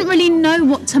just didn't really know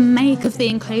what to make of the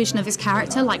inclusion of his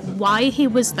character, like why he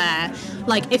was there.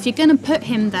 Like, if you're going to put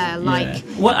him there, like,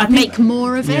 make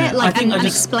more of it, like, and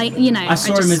explain, I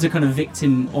saw him as a kind of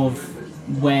victim of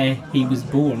where he was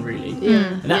born, really.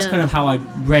 And that's kind of how I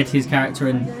read his character,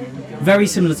 and very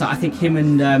similar to, I think, him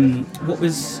and, what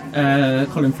was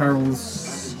Colin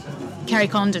Farrell's... Kerry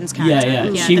Condon's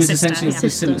character. She was essentially a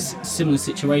similar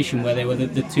situation where they were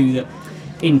the two that...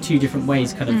 in two different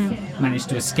ways kind of managed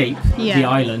to escape the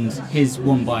island. His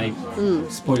one by,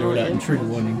 spoiler alert and trigger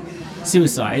warning,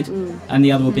 suicide, and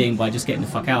the other one being by just getting the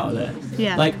fuck out of there.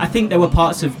 Yeah. Like, I think there were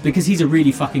parts of, because he's a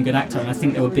really fucking good actor, and I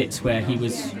think there were bits where he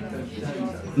was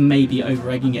maybe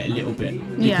over-egging it a little bit.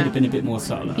 He could have been a bit more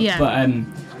subtle. Yeah. But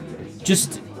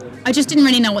I just didn't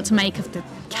really know what to make of the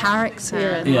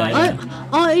character.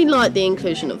 I like the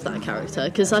inclusion of that character,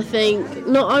 because I think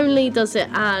not only does it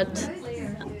add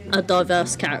a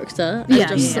diverse character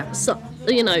and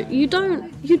you know, you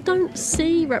don't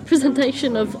see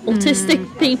representation of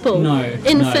autistic people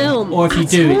in film. Or if you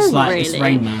do, it's like really. it's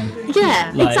Rain Man.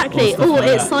 Yeah, like, exactly. Or like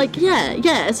it's that. like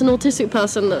it's an autistic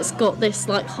person that's got this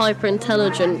like hyper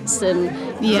intelligence in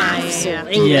maths or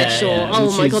English or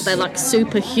oh my god, they're like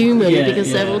superhuman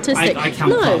because they're autistic. I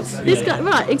count parts. This guy,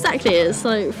 right? Exactly. It's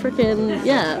like freaking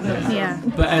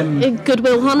But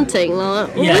Goodwill Hunting,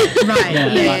 like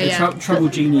the trouble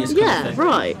genius. Kind of thing.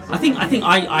 right. I think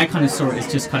I kind of saw it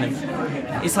as just kind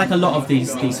of, it's like a lot of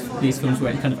these films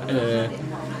where it kind of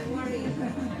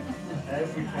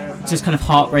just kind of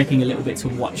heartbreaking a little bit to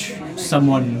watch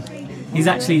someone. He's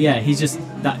actually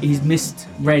he's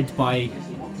misread by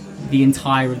the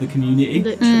entire of the community.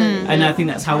 Literally, and I think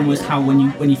that's how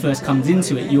when he first comes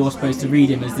into it, you're supposed to read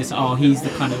him as this. Oh, he's the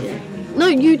kind of. No,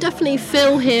 you definitely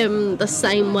feel him the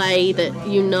same way that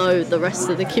you know the rest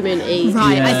of the community.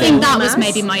 Right, Yeah. I think that was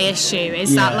maybe my issue,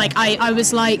 is that like I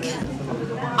was like,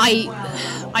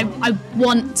 I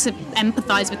want to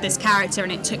empathise with this character,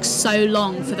 and it took so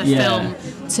long for the film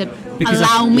to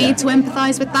allow me to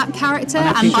empathise with that character,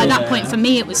 and by that point for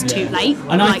me it was too late.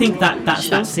 And I think that's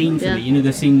that scene for me, you know,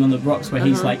 the scene on the rocks where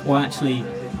he's like, well actually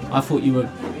I thought you were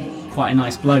quite a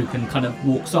nice bloke, and kind of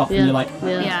walks off and you're like,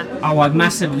 oh, I've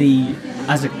massively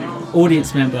as an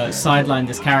audience member sidelined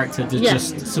this character to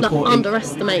just support him.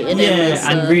 Underestimated him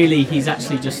and really he's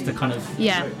actually just the kind of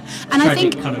and I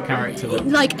think kind of character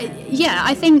like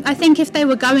I think if they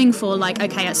were going for like,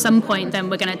 okay, at some point then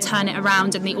we're going to turn it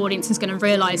around and the audience is going to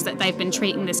realise that they've been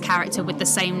treating this character with the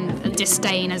same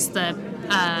disdain as the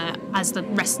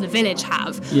rest of the village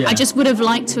have. I just would have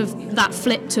liked to have that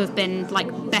flip to have been like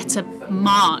better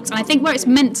marked. And I think where it's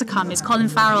meant to come is Colin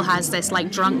Farrell has this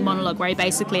like drunk monologue where he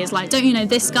basically is like, don't you know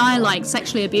this guy like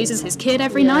sexually abuses his kid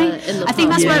every night? I think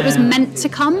that's where it was meant to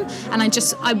come, and I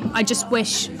just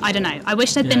wish, I don't know, I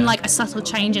wish there'd been like a subtle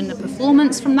change in the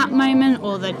performance from that moment,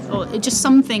 or just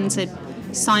something to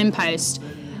signpost,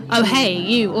 oh hey,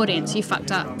 you audience, you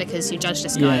fucked up because you judged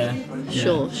this guy.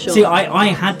 Sure. See, I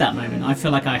had that moment. I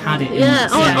feel like I had it.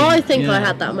 I think I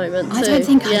had that moment too. I don't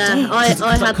think I did. I had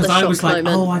the shock because I was like,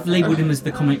 moment. oh, I've labelled him as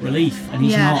the comic relief, and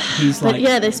he's not. He's like,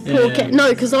 this poor kid. No,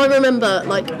 because I remember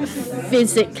like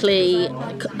physically,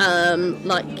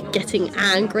 like getting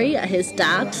angry at his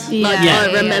dad.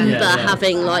 I remember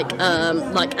having like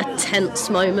a tense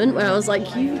moment where I was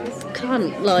like, you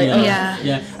cunt, like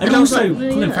and also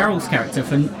like, Colin Farrell's character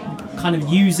for kind of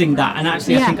using that, and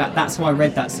actually I think that's why I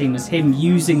read that scene as him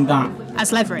using that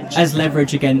as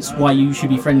leverage against why you should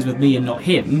be friends with me and not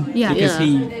him, because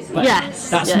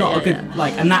that's not a good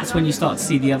like, and that's when you start to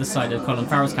see the other side of Colin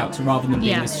Farrell's character rather than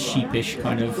being this sheepish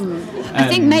kind of I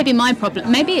think maybe my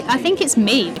problem, I think it's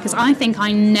me, because I think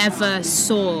I never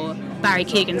saw Barry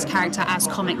Keoghan's character as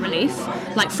comic relief.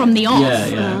 Like from the off,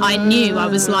 I knew, I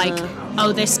was like,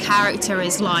 oh, this character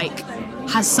is like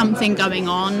has something going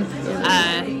on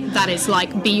that is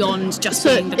like beyond just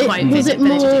being the quote visit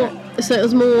village. So it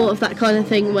was more of that kind of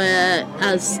thing where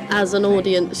as an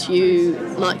audience you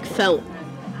like felt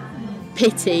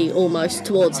pity almost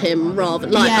towards him, rather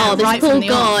like this poor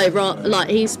guy, like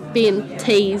he's being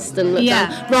teased and looked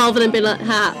down, rather than being like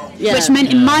which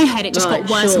meant in my head it just got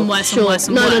worse and worse and worse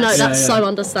and worse. No, that's so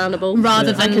understandable.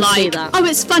 Rather than like, oh,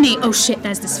 it's funny, oh shit,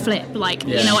 there's this flip, like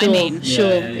you know what I mean? So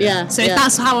if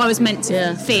that's how I was meant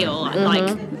to feel,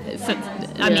 like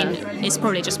I mean it's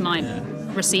probably just my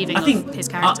receiving of his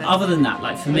character. Other than that,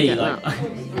 like for me, like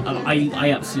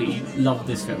I absolutely love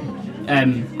this film.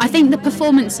 I think the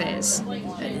performances,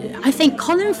 I think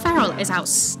Colin Farrell is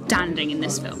outstanding in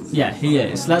this film. Yeah, he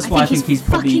is. That's why I think he's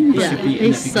probably should be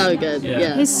he's so good.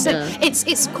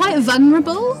 It's quite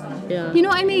vulnerable. You know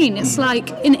what I mean? It's like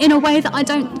in a way that I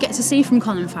don't get to see from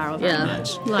Colin Farrell very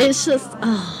much. Like, it's just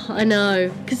I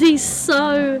know, because he's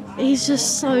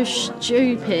just so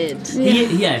stupid.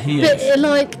 He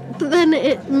is. But then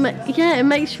it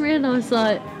makes you realise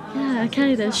like,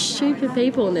 okay, there's stupid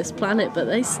people on this planet, but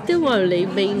they still only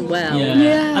mean well. And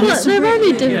they're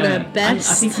only doing their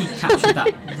best. And I think he captured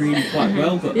that really quite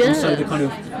well, but also the kind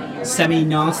of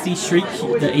semi-nasty streak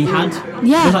that he had.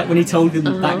 Like when he told him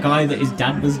that guy that his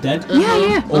dad was dead.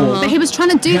 But he was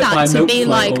trying to do that to be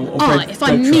like, if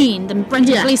I'm mean, then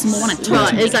Brendan Gleeson will want to talk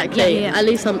to me. Exactly. At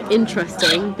least I'm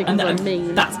interesting because I'm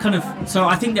mean. That's kind of, so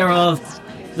I think there are,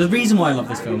 the reason why I love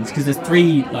this film is because there's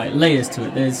three like layers to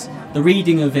it. There's the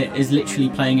reading of it is literally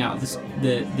playing out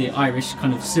the Irish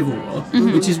kind of civil war,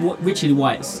 which is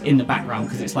why it's in the background,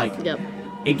 because it's like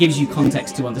it gives you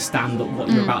context to understand that what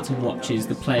you're about to watch is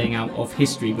the playing out of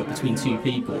history, but between two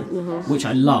people, which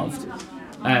I loved,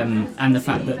 and the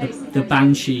fact that the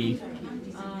Banshee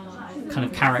kind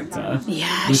of character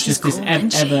Yeah, was she's just this cool,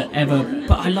 isn't she? ever.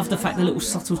 But I love the fact, the little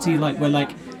subtlety, like where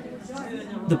like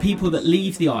the people that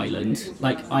leave the island,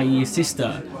 like i.e. his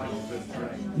sister,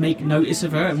 make notice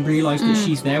of her and realise that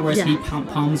she's there, whereas he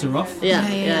palms her off.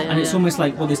 And it's almost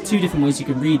like, well, there's two different ways you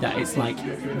can read that. It's like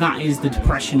that is the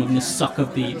depression and the suck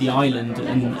of the island,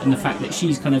 and the fact that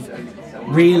she's kind of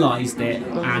realised it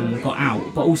and got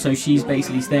out, but also she's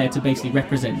basically there to basically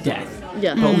represent death.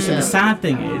 But also the sad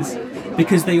thing is,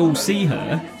 because they all see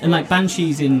her, and like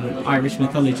banshees in Irish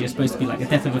mythology are supposed to be like a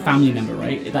death of a family member,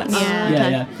 right? That's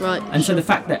Right. And so the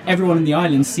fact that everyone in the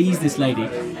island sees this lady,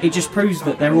 it just proves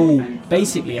that they're all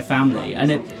basically a family, and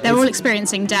they're all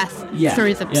experiencing death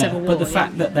through the Civil War. But the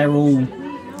fact that they're all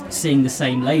seeing the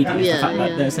same lady, is the fact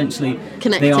that they're essentially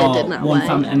connected they are in that one way.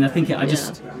 family. And I think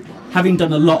having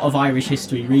done a lot of Irish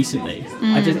history recently,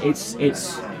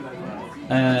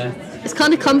 It's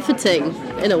kind of comforting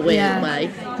in a weird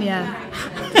way. Yeah.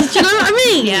 Do you know what I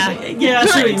mean? Yeah, I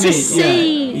see what you to mean.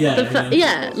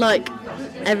 see like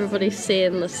everybody's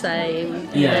seeing the same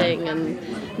thing, and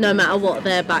no matter what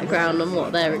their background and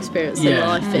what their experience in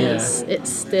life is, it's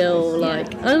still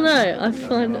like, I don't know, I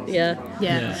find it,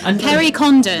 And Kerry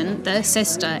Condon, the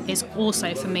sister, is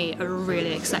also for me a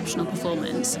really exceptional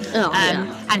performance.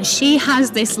 And she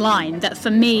has this line that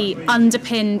for me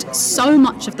underpinned so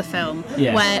much of the film,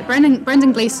 where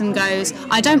Brendan Gleeson goes,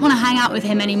 I don't want to hang out with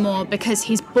him anymore because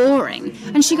he's boring.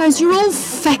 And she goes, you're all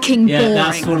fecking boring. Yeah,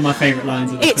 that's one of my favourite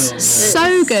lines of the film. It's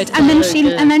so good. And then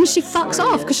she fucks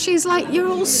off because she's like, you're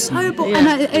all so boring.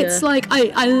 And it's like,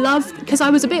 I love, because I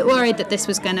was a bit worried that this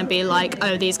was going to be like,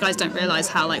 oh, these guys don't realise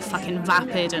how like fucking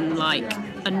vapid and like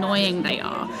annoying they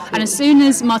are. And as soon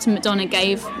as Martin McDonagh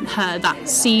gave her that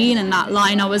scene and that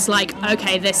line, I was like,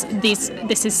 okay, this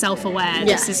is self-aware.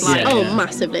 This is like,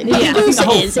 massively. Yeah. Of course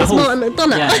it is. It's Martin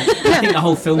McDonagh. I think the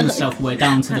whole film is self-aware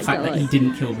down to the fact that he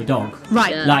didn't kill the dog.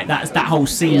 Right. Like that whole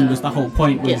scene was the whole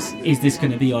point was, is this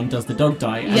going to be on Does the Dog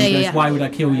Die? And he goes, why would I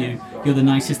kill you? You're the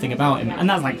nicest thing about him. And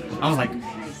that's like, I was like,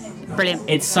 brilliant.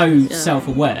 It's so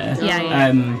self-aware.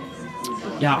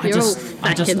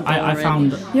 I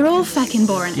found you're all fucking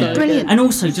boring. Brilliant. And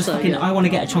also just fucking, I want to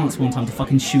get a chance one time to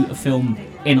fucking shoot a film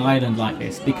in Ireland like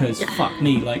this, because fuck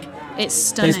me, like it's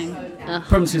stunning.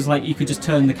 Promises like you could just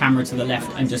turn the camera to the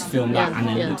left and just film that, and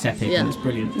then it looks epic and it's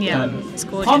brilliant. It's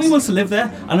gorgeous. Part of me wants to live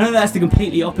there. I know that's the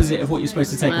completely opposite of what you're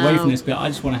supposed to take away from this, but I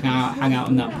just want to hang out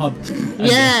in that pub.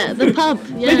 The pub.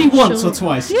 Maybe once or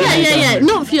twice.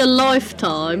 Not for your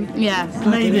lifetime.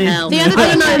 Maybe. Hell. The other I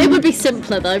don't know, it would be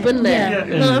simpler though, wouldn't it?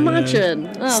 No,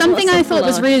 imagine. Something I thought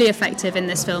was really effective in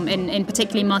this film, in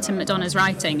particularly Martin McDonagh's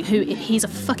writing, he's a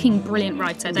fucking brilliant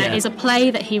writer. There is a play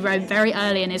that he wrote very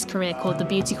early in his career called The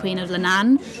Beauty Queen of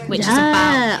Lenan, which is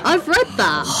about... I've read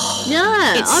that.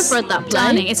 I've read that play.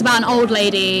 Stunning. It's about an old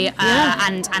lady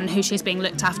and who she's being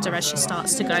looked after as she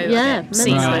starts to go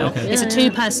senile. It's a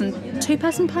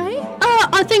two-person play?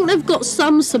 I think they've got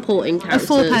some supporting characters.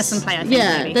 A 4-person play, I think.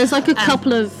 Maybe. There's like a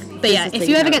couple of... But if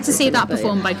you ever get to see that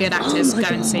performed by good actors, go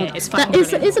and see it. It's fucking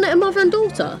brilliant. Isn't it a mother and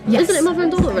daughter? Yes. Isn't it a mother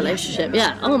and daughter relationship?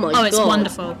 Yeah. Oh my god. Oh, it's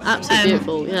wonderful. Absolutely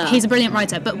beautiful. Yeah. He's a brilliant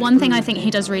writer. But one thing I think he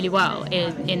does really well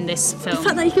in this film, the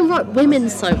fact that he can write women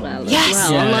so well. Yes. As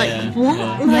well. I'm like,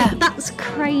 what? Like, that's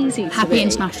crazy. Happy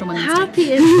International Women's Day.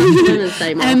 Happy International Women's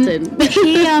Day, Martin.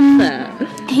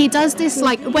 But he does this,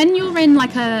 like, when you're in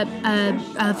like a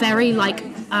very like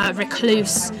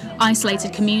recluse,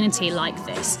 isolated community like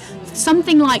this,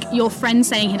 something like your friend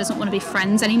saying he doesn't want to be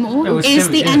friends anymore is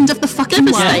the end of the fucking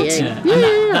world.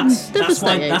 That's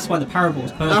why the parable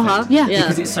is perfect.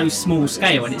 Because it's so small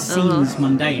scale and it seems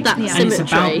mundane. And it's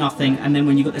about nothing, and then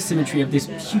when you've got the symmetry of this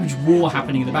huge war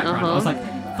happening in the background, I was like,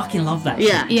 fucking love that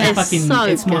shit.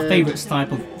 It's my favourite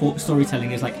type of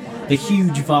storytelling, is like the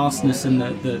huge vastness and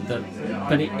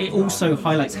but it also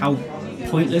highlights how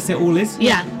pointless it all is.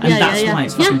 That's why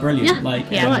it's fucking brilliant.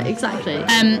 Right, exactly.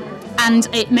 And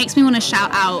it makes me want to shout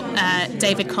out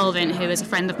David Colvin, who is a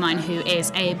friend of mine, who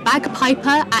is a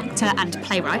bagpiper, actor and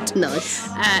playwright. Nice.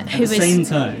 At the same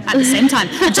time.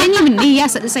 Genuinely,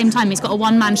 yes, at the same time. He's got a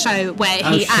one-man show where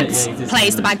he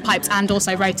plays the bagpipes and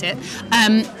also wrote it.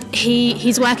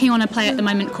 He's working on a play at the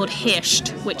moment called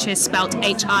Hirscht, which is spelled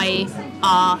Hirsch.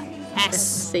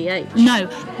 No,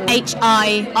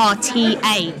 Hirta,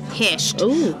 Hirscht,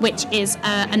 which is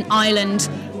an island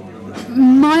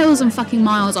miles and fucking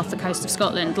miles off the coast of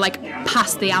Scotland, like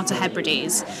past the Outer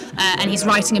Hebrides, and he's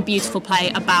writing a beautiful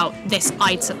play about this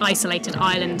isolated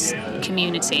island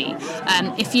community.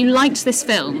 If you liked this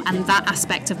film and that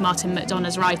aspect of Martin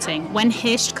McDonagh's writing, when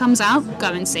Hirscht comes out, go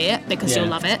and see it, because you'll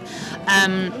love it.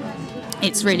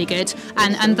 It's really good.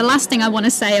 And the last thing I want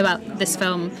to say about this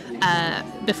film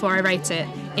before I rate it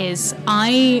is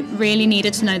I really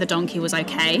needed to know the donkey was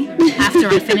okay after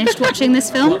I finished watching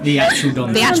this film. What, the actual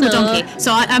donkey? The actual donkey.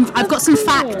 So I've got some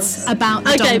facts about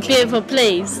the donkey. Okay, beautiful,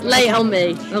 please. Lay it on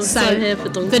me. I'm so here for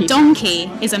donkey. The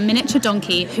donkey is a miniature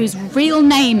donkey whose real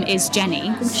name is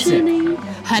Jenny. Jenny.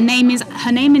 Her name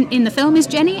in the film is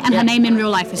Jenny, and her name in real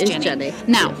life is Jenny.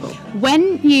 Now,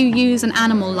 when you use an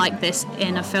animal like this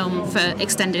in a film for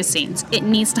extended scenes, it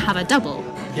needs to have a double.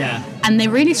 Yeah. And they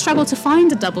really struggled to find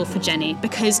a double for Jenny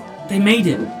because they made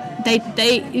it. Did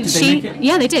they make it?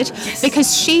 Yeah, they did. Yes.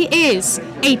 Because she is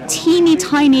a teeny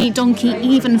tiny donkey,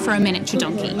 even for a miniature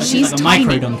donkey. She's like a tiny.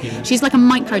 micro donkey. She's like a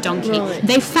micro donkey. Right.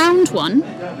 They found one.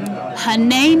 Her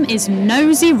name is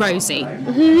Nosy Rosie.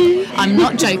 I'm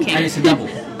not joking. And it's a double.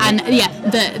 And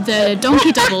the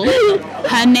donkey double,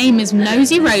 her name is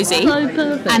Nosy Rosie,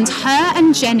 and her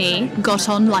and Jenny got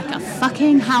on like a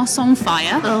fucking house on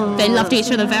fire. Oh. They loved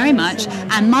each other very much,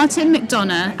 and Martin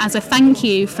McDonagh, as a thank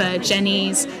you for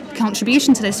Jenny's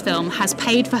contribution to this film, has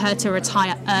paid for her to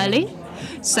retire early.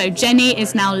 So Jenny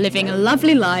is now living a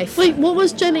lovely life. Wait, what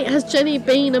was Jenny? Has Jenny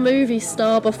been a movie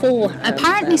star before?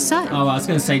 Apparently so. Oh, I was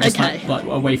going to say just like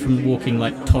away from walking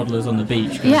like toddlers on the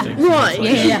beach. Yeah, right.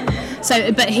 Like, yeah.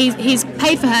 So, but he's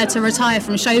paid for her to retire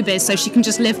from showbiz so she can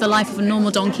just live the life of a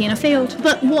normal donkey in a field.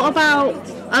 But what about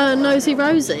Nosy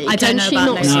Rosie? I don't know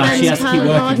about Nosy. No, she has to keep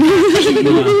working.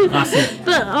 No, that's it.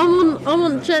 But I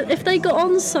want if they got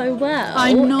on so well.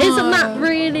 I know. Isn't that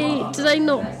really? Do they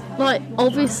not? Like,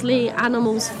 obviously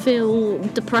animals feel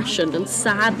depression and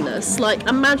sadness. Like,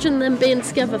 imagine them being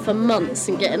together for months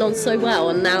and getting on so well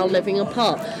and now living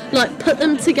apart. Like, put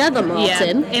them together,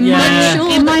 Martin. Yeah.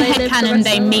 In my headcanon,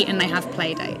 they meet and they have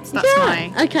play dates. That's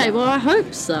why. Okay, well, I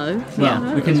hope so.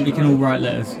 Well, we can all write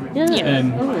letters.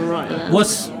 Yeah. All right.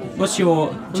 What's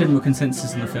your general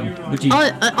consensus in the film? Would you?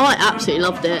 I absolutely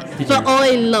loved it. But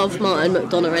I love Martin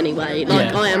McDonagh anyway.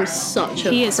 Like, I am such a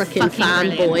freaking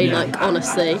fanboy. Yeah. Like,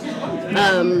 honestly.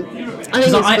 I think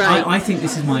it's great. I think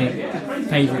this is my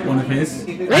favourite one of his.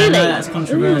 Really? I know that's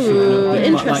controversial. Ooh,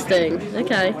 interesting.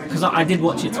 Okay. Because I did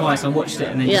watch it twice. I watched it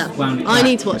and then just wound it back. I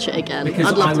need to watch it again. Because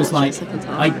I'd love I to was watch like, it a second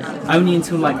time. only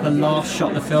until like the last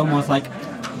shot of the film, I was like,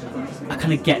 I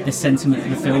kind of get the sentiment of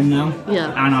the film now.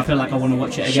 Yeah. And I feel like I want to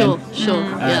watch it again. Sure.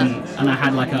 And I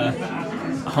had like a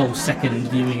whole second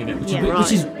viewing of it, which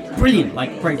is brilliant.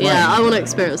 Like great. Yeah, I want to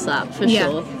experience that for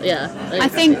sure. Yeah. I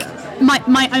think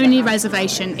my only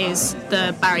reservation is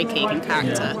the Barry Keoghan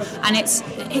character, and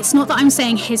it's not that I'm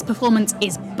saying his performance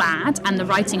is bad and the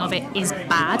writing of it is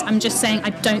bad. I'm just saying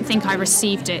I don't think I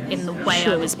received it in the way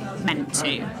I was meant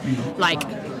to. Like,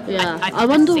 I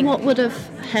wonder what would have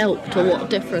helped or what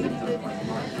different.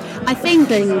 I think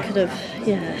thing could have.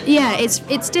 Yeah,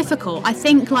 it's difficult. I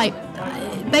think like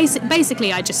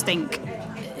basically I just think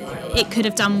it could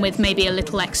have done with maybe a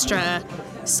little extra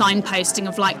signposting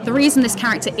of like the reason this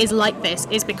character is like this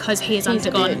is because he has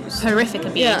undergone horrific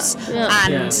abuse,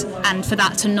 and for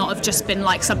that to not have just been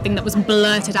like something that was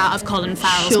blurted out of Colin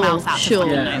Farrell's mouth out of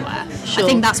nowhere. I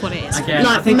think that's what it is.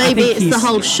 Like maybe it's the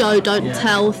whole show don't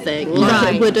tell thing.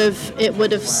 Like it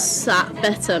would have sat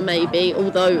better maybe,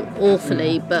 although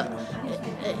awfully, but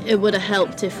it would have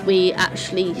helped if we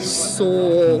actually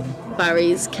saw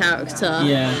Barry's character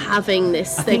having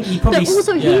this thing, but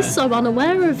also he's so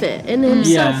unaware of it in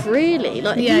himself. Really,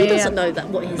 like he doesn't know that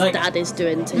what his dad is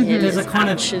doing to him. There's is a kind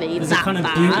actually of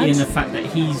beauty in the fact that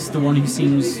he's the one who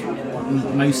seems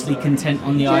mostly content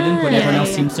on the island when everyone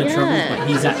else seems so troubled, but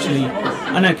he's actually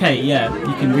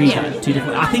you can read that two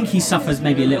different. I think he suffers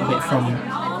maybe a little bit from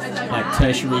like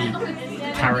tertiary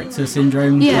character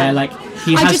syndrome, where like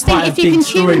he has just think if you can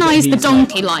humanise the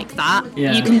donkey like that,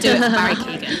 you can do it for Barry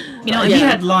Keoghan. You know, he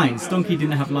had lines. Donkey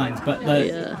didn't have lines, but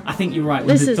I think you're right.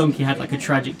 The donkey had like a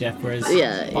tragic death, whereas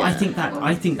but I think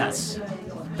that's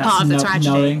part of the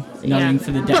tragedy. Knowing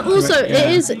for the death. But also,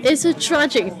 it's a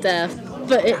tragic death,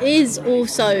 but it is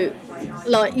also.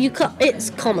 Like it's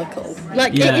comical.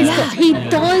 Like it is. He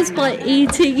dies by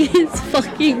eating his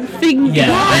fucking finger.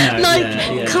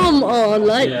 Come on.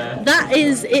 Like that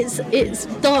is. It's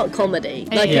dark comedy.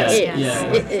 Like it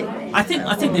is. I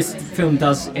think this film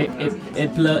does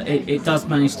it does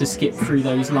manage to skip through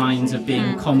those lines of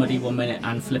being comedy 1 minute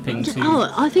and flipping to.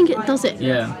 Oh, I think it does it.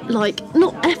 Like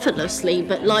not effortlessly,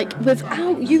 but like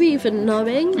without you even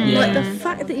knowing. Like the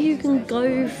fact that you can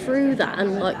go through that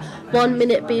and like 1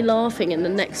 minute be laughing and the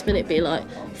next minute be like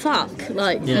fuck,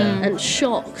 like and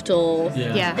shocked or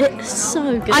it's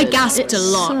so good. I gasped a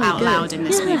lot out loud in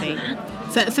this movie.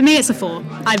 For me, it's a 4.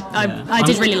 I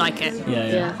did really like it.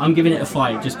 I'm giving it a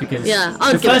 5 just because.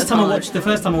 The first time I watched it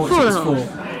was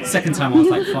 4. Second time I was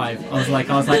like 5. I was like,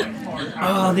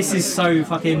 oh, this is so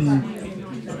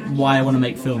fucking why I want to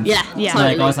make films. Yeah, Yeah.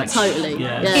 totally. Like, I was like, totally.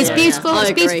 yeah. It's beautiful. I It's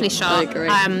agree. beautifully shot. I agree.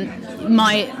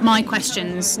 My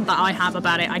questions that I have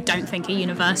about it, I don't think are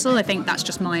universal. I think that's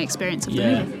just my experience of the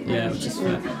movie. Yeah, which is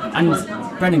fair.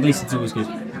 And Brendan Gleeson's always good.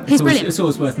 He's brilliant. It's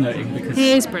always worth noting because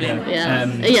He is brilliant.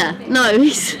 Yeah. No,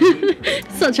 he's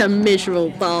such a miserable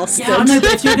bastard. Yeah, I know,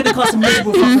 but if you're going to cast a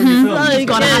miserable fucker in your film, No, You've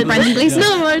got to have Brendan Gleeson.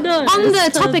 No, I know. On the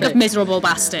It's topic of perfect. miserable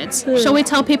bastards, shall we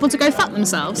tell people to go fuck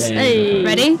themselves? Yeah. Hey.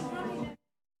 Ready?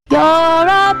 You're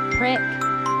a prick.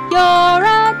 You're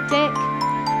a dick.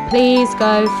 Please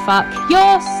go fuck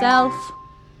yourself.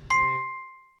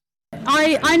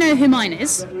 I know who mine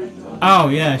is. Oh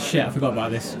yeah, shit, I forgot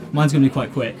about this. Mine's going to be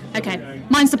quite quick. Okay,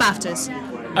 mine's the BAFTAs.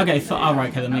 Okay, alright,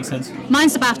 okay, that makes sense.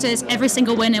 Mine's the BAFTAs. Every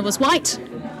single winner was white.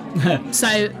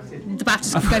 So the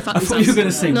BAFTAs can go fuck I themselves. thought you were going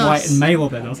to say Nice. white and male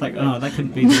then. I was like, oh, that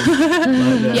couldn't be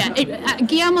the... Yeah,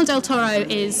 Guillermo del Toro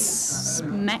is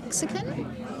Mexican?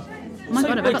 Oh my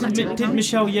god, I forgot that too. Did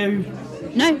Michelle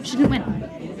Yeoh... No, she didn't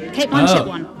win. Kate Blanchett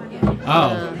won.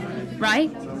 Oh.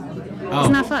 Right? Oh.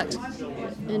 Isn't that fucked?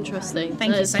 Interesting.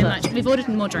 Thank you so much. We've ordered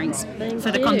more drinks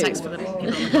for the you. context for the people on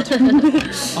the pod.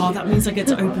 Oh, that means I get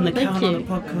to open the can on the you.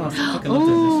 podcast. I fucking love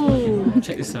doing this.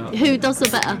 Check this out. Who does the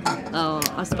better? Oh,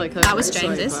 I spoke over. That was it,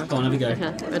 sorry, James's. bro. Go on, have a go.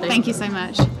 Okay, ready? Thank you so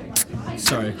much.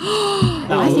 Sorry.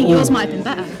 I think yours might have been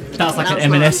better. That was like That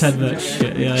an was M&S nice. advert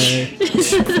shit. Yeah.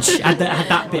 Had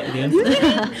that bit at the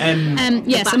end.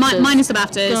 Yeah, so BAFTAs. mine is the Go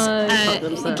fuck BAFTAs.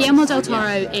 themselves. Guillermo del Toro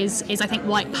is I think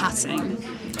white passing.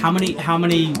 How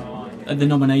many of the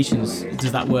nominations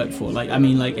does that work for? Like, I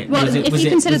mean, like, Well, if you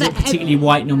consider was it that particularly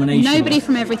white nomination? Nobody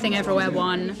from Everything Everywhere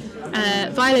won.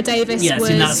 Viola Davis Yeah, was.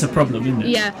 see, that's a problem, isn't it?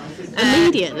 Yeah.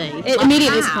 Immediately. It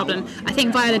immediately is a problem. I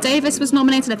think Viola Davis was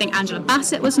nominated. I think Angela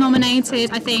Bassett was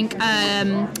nominated. I think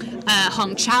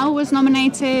Hong Chow was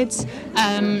nominated.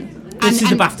 This is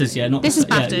the BAFTAs, yeah, not This is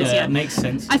BAFTAs, yeah. Makes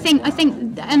sense. I think,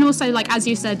 and also like as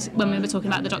you said when we were talking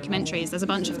about the documentaries, there's a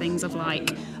bunch of things of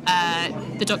like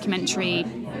the documentary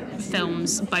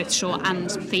films, both short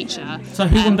and feature. So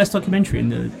who won Best Documentary in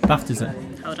the BAFTAs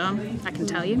then? Hold on, I can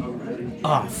tell you.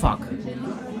 Oh, fuck.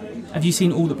 Have you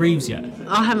seen All the Breathes yet?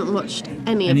 I haven't watched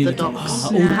any of the docs.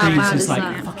 All the How Breathes bad is is like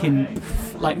that? fucking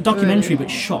like documentary Really?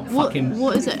 but shot What fucking.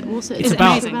 is it? What's it? It's Is it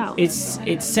about amazing?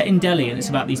 it's set in Delhi and it's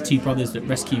about these two brothers that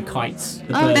rescue kites.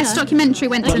 The Oh, birds. Best documentary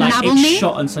went to But like Navalny. it's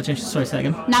shot on such a sorry, say that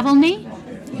again. Navalny.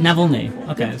 Navalny.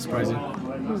 Okay, that's surprising.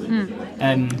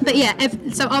 But yeah,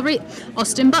 so I'll read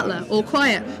Austin Butler, All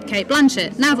Quiet, Kate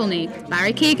Blanchett, Navalny,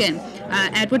 Barry Keoghan,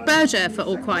 Edward Berger for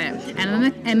All Quiet,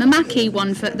 Emma Mackey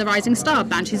won for The Rising Star,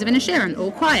 Banshees of Inisherin,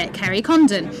 All Quiet, Kerry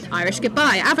Condon, Irish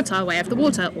Goodbye, Avatar, Way of the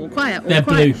Water, All Quiet, All They're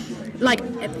Quiet. blue. Like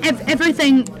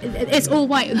everything, it's all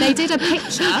white. They did a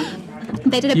picture.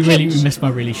 They did a You pitch. really missed my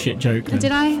really shit joke. Then.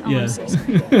 Did I? Oh, Yeah. I'm so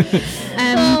sorry.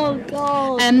 Oh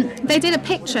god. They did a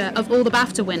picture of all the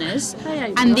BAFTA winners,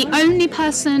 Hey, and the guys. only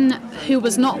person who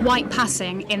was not white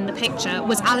passing in the picture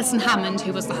was Alison Hammond,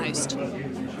 who was the host.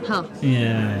 Huh.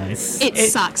 Yeah, It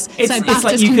sucks. It's So like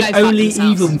BAFTAs you can could go fuck only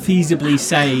themselves. even feasibly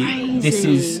say this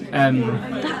is,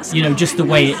 just the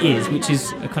way it is, which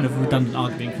is a kind of redundant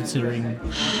argument considering.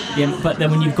 Yeah, but then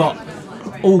when you've got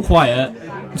All Quiet,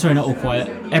 sorry, not All Quiet,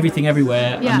 Everything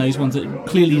Everywhere, Yeah. and those ones that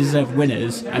clearly deserve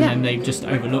winners, and Yeah. then they've just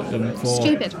overlooked them for.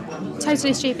 Stupid.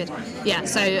 Totally stupid. Yeah,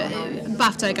 so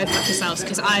BAFTA, go fuck yourselves,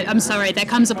 because I'm sorry, there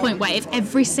comes a point where if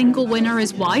every single winner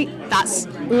is white, that's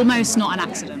almost not an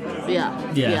accident. Yeah.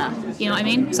 Yeah. You know what I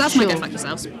mean? So that's my Sure. go fuck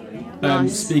yourselves.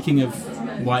 Nice. Speaking of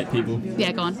white people,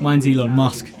 Yeah, go on. mine's Elon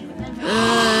Musk.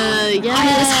 Yeah.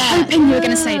 I was hoping you were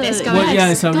going to say this, guys. Well,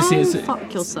 yeah, so obviously Don't it's.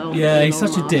 fuck yourself. Yeah, he's Elon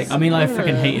such a dick. Musk. I mean, I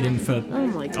fucking hated him for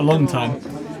my a long time.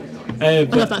 I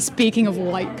But love that. Speaking of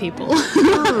white people.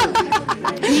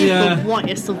 yeah. The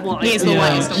whitest of white. He is the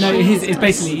whitest of No, white. it's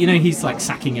basically, he's like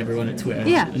sacking everyone at Twitter.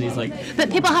 Yeah. And he's like, But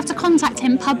people have to contact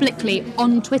him publicly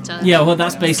on Twitter. yeah, well,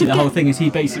 that's basically the whole thing. Is he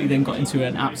basically then got into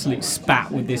an absolute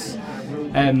spat with this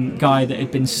guy that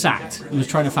had been sacked. He was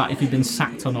trying to find out if he'd been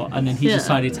sacked or not, and then he Yeah.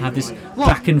 decided to have this What?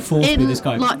 back and forth In, with this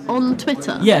guy. like on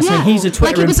Twitter. Yeah, so he's a like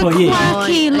Twitter it was employee. a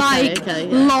quirky, Right, okay,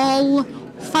 yeah. lol,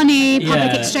 funny public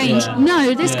Yeah, exchange. yeah.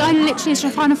 No, this Yeah. guy literally is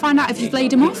trying to find out if you've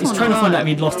laid him off He's or trying to not. find out if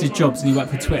he'd lost his jobs and he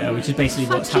worked for Twitter, which is basically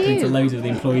what's Fuck happening you. to loads of the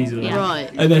employees of them. Yeah. Right.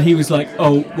 And then he was like,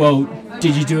 oh, well,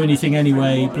 did you do anything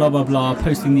anyway? Blah, blah, blah,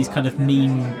 posting these kind of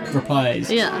mean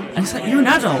replies. Yeah. And it's like, you're an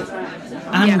adult.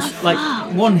 And, like,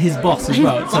 one, his boss as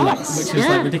well. So, like, boss, which is,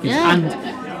 yeah, like, ridiculous.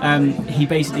 yeah. And he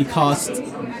basically cast...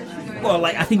 Well,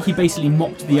 like, I think he basically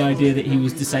mocked the idea that he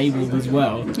was disabled as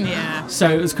well. Yeah. So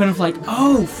it was kind of like,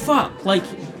 oh, fuck. Like,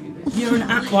 you're an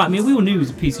well, I mean, we all knew he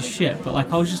was a piece of shit, but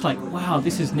like I was just like, wow,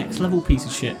 this is next level piece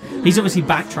of shit. He's obviously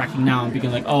backtracking now and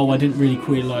being like, oh, I didn't really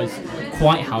realise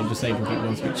quite how disabled he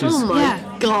was, which is. Oh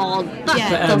my god,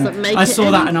 that doesn't make it. I saw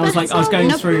that and I was like, I was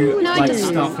going through I didn't.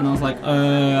 stuff and I was like,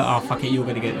 oh fuck it, you're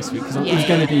gonna get it this week because there's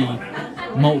gonna be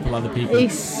multiple other people.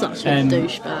 He's such a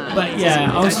douchebag. But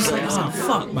yeah, I was just like, oh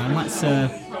fuck, man,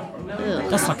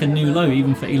 that's like a new low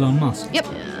even for Elon Musk. Yep.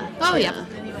 Yeah. Oh yeah.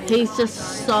 He's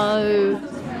just so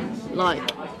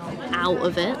like out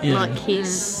of it. Yeah. Like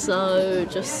he's so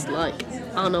just like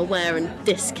unaware and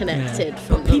disconnected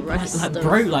from the rest of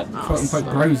quote unquote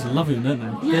bros love him, don't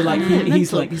they? Yeah, they're like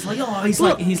he's like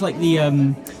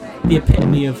the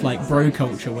epitome of like bro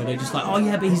culture where they're just like, oh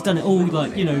yeah, but he's done it all,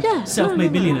 like, you know,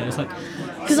 self-made millionaire. It's like,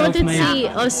 because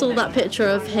I saw that picture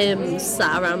of him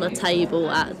sat around a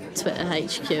table at Twitter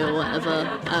HQ or whatever,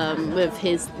 with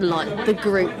his like the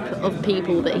group of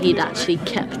people that he'd actually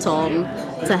kept on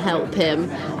to help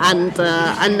him, and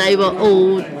they were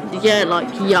all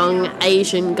like young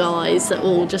Asian guys that were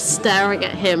all just staring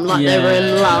at him like they were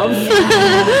in love.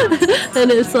 And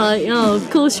it's like, oh, of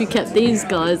course you kept these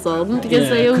guys on because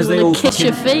they all want to kiss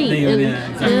your feet.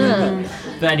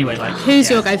 But anyway, like, who's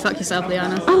your go fuck yourself,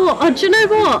 Liana? Oh, do you know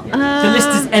what? the list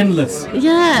is endless.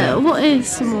 Yeah, what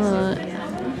is my...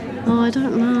 Oh, I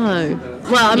don't know.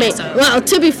 Well, I mean,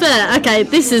 to be fair, okay,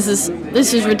 this is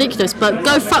ridiculous, but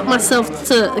go fuck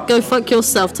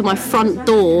yourself to my front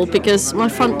door, because my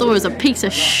front door is a piece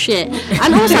of shit.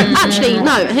 And also, actually,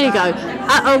 no, here you go.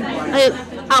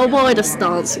 At a wider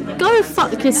stance, go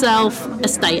fuck yourself,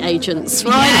 estate agents,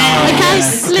 right? Okay,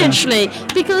 literally,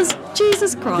 because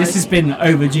Jesus Christ. This has been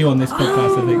overdue on this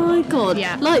podcast, I think. Oh my god,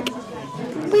 like,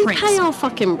 we pay our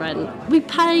fucking rent. We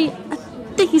pay a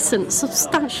decent,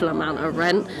 substantial amount of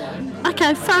rent.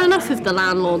 Okay, fair enough if the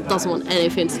landlord doesn't want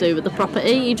anything to do with the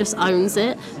property, he just owns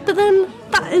it. But then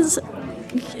that is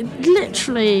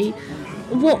literally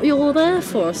what you're there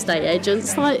for, estate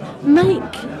agents. Like,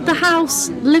 make the house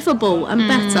livable and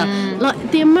better.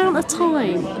 Like, the amount of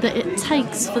time that it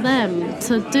takes for them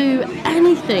to do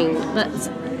anything that's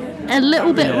a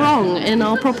little bit wrong in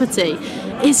our property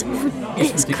is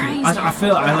it's crazy. I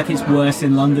feel like it's worse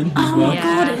in London as well. Oh my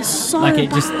god, it's so like it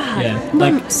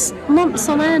bad. just months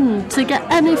on end to get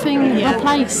anything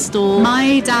replaced. Or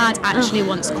my dad actually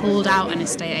once called out an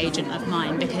estate agent of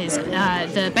mine because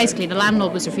basically the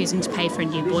landlord was refusing to pay for a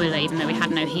new boiler even though we had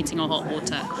no heating or hot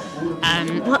water.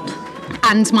 What?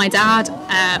 And my dad,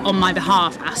 on my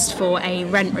behalf, asked for a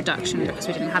rent reduction because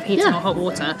we didn't have heating or hot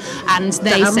water. And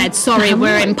they said, sorry,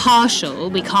 we're impartial.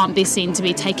 We can't be seen to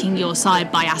be taking your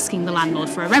side by asking the landlord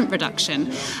for a rent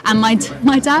reduction. And my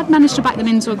dad managed to back them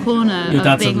into a corner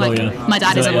of being like... My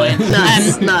dad is a lawyer.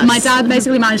 Nice. My dad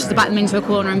basically managed to back them into a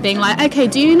corner and being like, okay,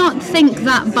 do you not think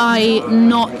that by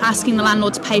not asking the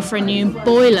landlord to pay for a new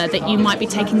boiler that you might be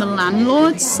taking the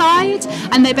landlord's side?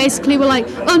 And they basically were like,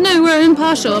 oh no, we're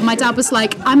impartial. And my dad was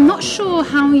like, I'm not sure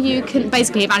how you can...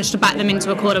 Basically, he managed to back them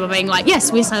into a corner by being like,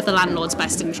 yes, we serve the landlord's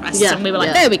best interests. And we were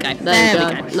like, there we go. There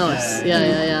we go. Nice.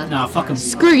 Yeah. No, fuck them.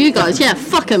 Screw you guys. Yeah,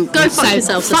 fuck them. Go fuck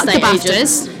yourselves, fuck estate the BAFTAs.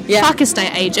 agents. Yeah. Fuck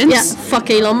estate agents. Yeah, fuck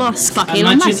Elon Musk. Fuck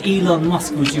Elon Musk. Imagine Elon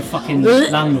Musk was your fucking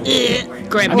landlord.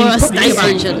 Grim. Or estate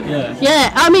agent.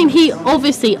 Yeah, I mean, he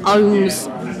obviously owns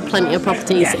plenty of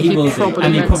properties that he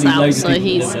probably rents out, so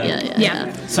he's...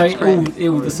 Yeah. So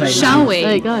all the same. Shall we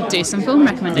There you go. do some film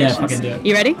recommendations? Yeah, fucking do it.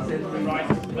 You ready?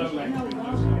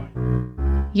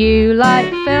 You like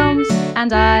films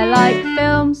and I like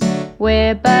films.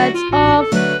 We're birds of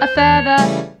a feather.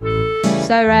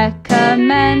 So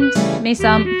recommend me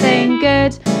something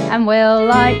good and we'll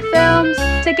like films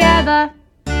together.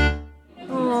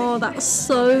 Oh, that's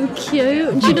so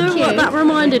cute. Do you know what that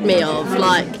reminded me of?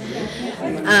 Like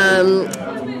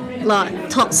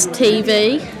Tots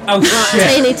TV. Oh,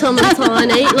 shit. Teeny Tom and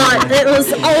Tiny. Like, it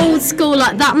was old school.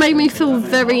 Like, that made me feel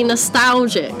very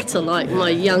nostalgic to, like, my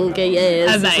younger years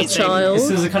as a child.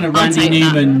 This was a kind of Randy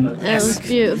Newman-esque. It was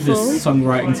beautiful. This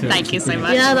songwriting to it. Thank you so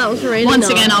much. Yeah, that was really Once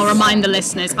nice. again, I'll remind the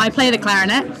listeners, I play the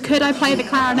clarinet. Could I play the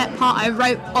clarinet part I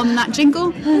wrote on that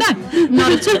jingle? No,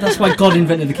 not at all. That's why God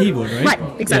invented the keyboard, right? Right,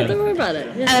 exactly. Don't worry about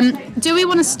it. Yeah. Do we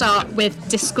want to start with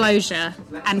disclosure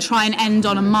and try and end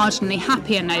on a marginally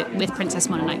happier note with Princess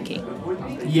Mononoke?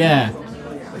 Yeah.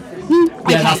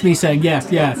 Yeah, that's me saying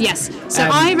yes. Yes. So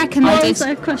I recommended is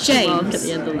there a question mark at James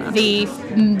the end of that? the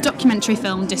documentary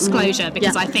film Disclosure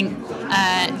because I think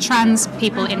trans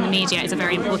people in the media is a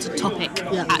very important topic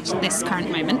at this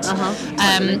current moment.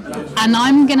 And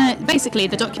I'm gonna basically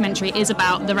the documentary is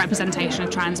about the representation of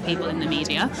trans people in the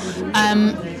media.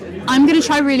 I'm gonna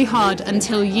try really hard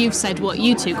until you've said what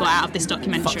you two got out of this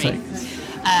documentary.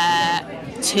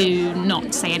 to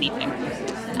not say anything.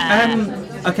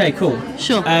 Okay, cool.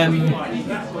 Sure.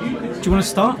 Do you want to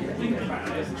start?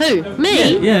 Who?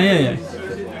 Me? Yeah.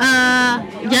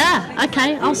 Yeah,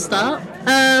 okay, I'll start.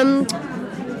 I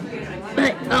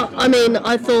mean,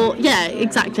 I thought, yeah,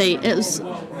 exactly. It was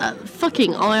a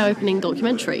fucking eye-opening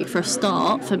documentary for a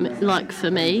start,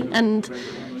 for me. And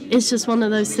it's just one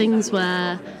of those things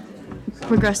where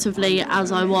progressively,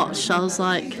 as I watched, I was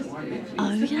like,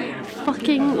 oh yeah,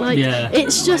 fucking, like, it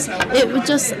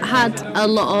just had a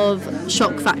lot of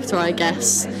shock factor, I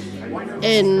guess,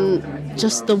 in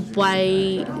just the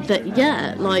way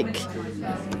that, like,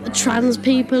 trans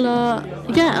people are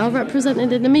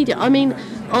represented in the media. I mean,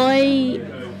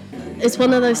 it's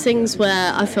one of those things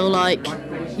where I feel like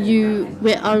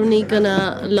we're only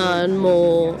gonna learn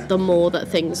more the more that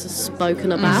things are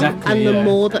spoken about, and the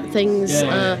more that things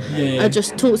are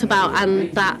just talked about,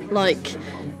 and that, like,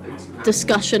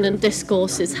 discussion and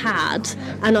discourse is had.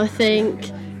 And I think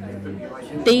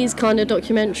these kind of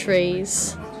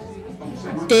documentaries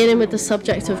dealing with the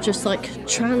subject of just, like,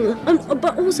 trans,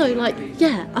 but also, like,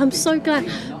 I'm so glad.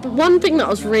 But one thing that I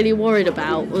was really worried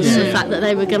about was the fact that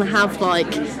they were going to have,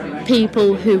 like,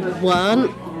 people who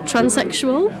weren't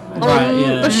transsexual on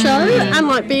the show and,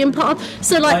 like, being part of.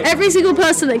 So, like, every single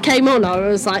person that came on, I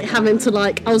was like having to,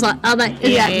 like, are they?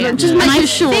 Just making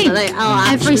sure that they are.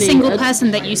 Every single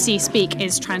person that you see speak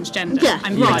is transgender. Yeah,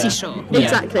 I'm pretty sure.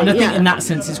 Exactly. And I think in that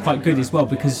sense it's quite good as well,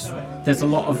 because there's a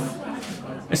lot of,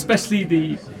 especially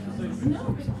the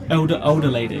older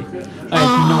lady. I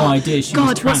had no idea she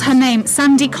was trans. What's her name?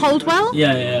 Sandy Caldwell?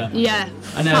 Yeah.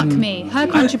 And, fuck me. Her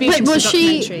contribution to the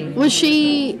documentary. Was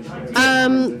she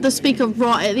the speaker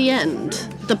right at the end?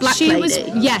 The black lady? Was,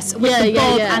 yes, with the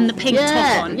bob and the pink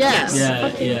top on. Yes.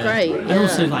 Fucking great. And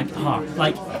also,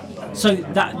 so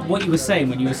that, what you were saying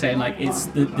when you were saying, like, it's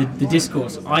the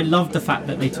discourse, I love the fact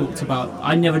that they talked about,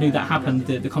 I never knew that happened,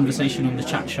 the conversation on the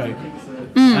chat show.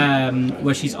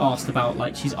 Where she's asking about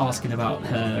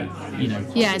her,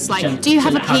 it's like, do you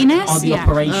have a penis? Are the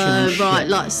operation and shit. Right,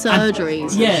 like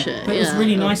surgeries and shit. But it was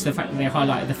really nice, the fact that they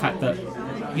highlighted the fact that,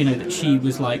 that she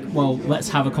was like, well, let's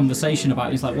have a conversation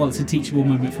about it. It's like, well, it's a teachable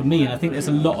moment for me. And I think there's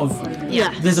a lot of,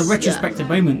 there's a retrospective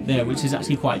moment there, which is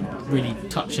actually quite really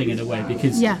touching in a way,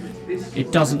 because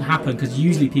it doesn't happen, because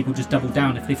usually people just double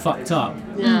down. If they fucked up,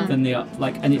 then they are,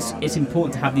 like, and it's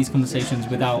important to have these conversations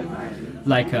without,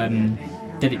 like,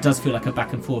 that it does feel like a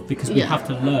back and forth, because we have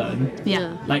to learn,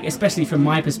 like, especially from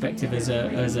my perspective as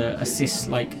a cis,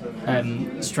 like,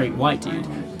 straight white dude,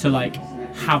 to, like,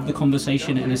 have the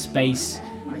conversation in a space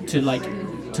to, like,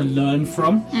 to learn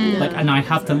from, like, and I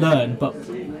have to learn, but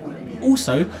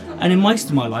also, and in most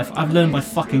of my life I've learned by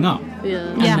fucking up,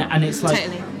 and it's like,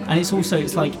 totally. And it's also,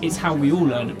 it's like, it's how we all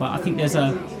learn it. But I think there's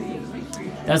that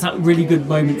really good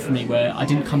moment for me where I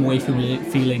didn't come away from it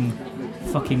feeling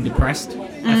fucking depressed.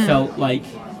 I felt, like,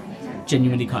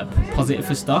 genuinely quite positive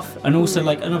for stuff, and also,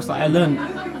 like, I learned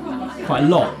quite a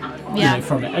lot,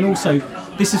 from it. And also,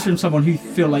 this is from someone who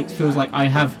feels like I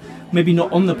have, maybe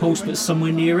not on the pulse, but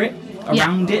somewhere near it,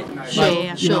 around it.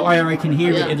 Sure, I can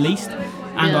hear it at least,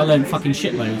 and I learned fucking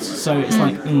shitloads. So it's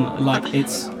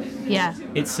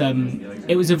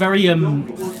it was a very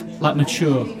like,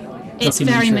 mature. It's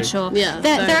very mature. There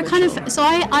are kind mature. of, so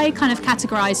I kind of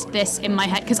categorised this in my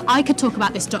head, because I could talk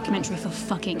about this documentary for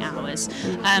fucking hours.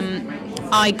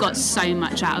 I got so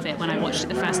much out of it when I watched it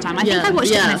the first time. I think I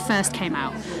watched it when it first came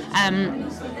out,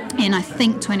 in, I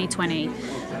think, 2020.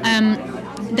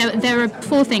 There are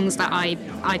 4 things that I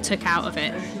took out of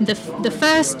it. The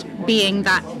first being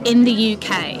that in the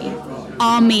UK,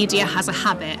 our media has a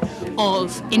habit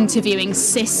of interviewing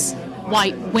cis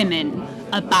white women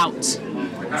about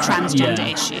transgender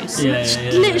issues.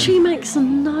 Literally makes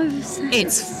no sense.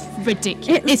 It's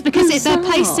ridiculous. It's because they're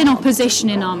placed in opposition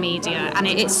in our media, and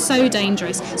it's so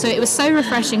dangerous. So it was so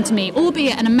refreshing to me,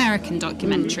 albeit an American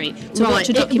documentary, to watch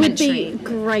a documentary. It would be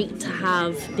great to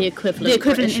have the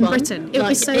equivalent in Britain. It would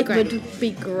be so great. It would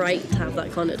be great to have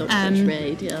that kind of documentary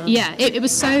made. It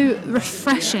was so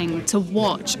refreshing to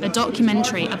watch a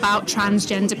documentary about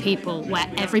transgender people where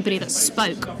everybody that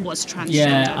spoke was transgender.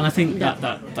 Yeah, and I think that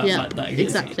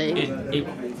exactly.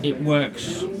 It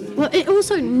works. Well, it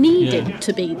also needed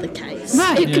to be the case,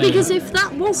 right? Because if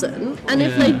that wasn't, and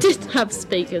if they did have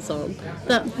speakers on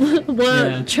that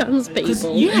were trans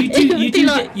people, you do get a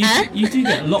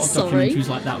lot of documentaries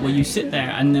like that where you sit there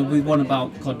and there'll be one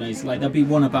about, God knows, like there'll be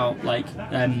one about, like,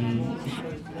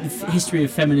 history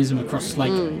of feminism across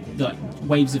like the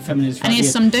waves of feminism. And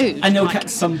he's some dude. And they'll catch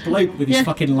some bloke with his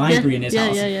fucking library in his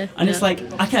house. And it's like,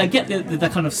 okay, I get the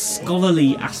kind of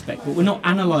scholarly aspect, but we're not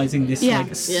analysing this. We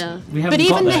haven't but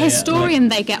even the yet, historian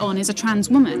they get on is a trans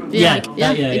woman. Exactly.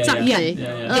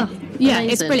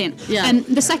 It's brilliant. And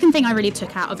the second thing I really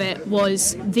took out of it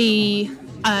was the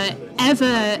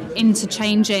ever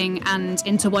interchanging and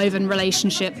interwoven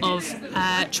relationship of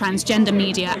transgender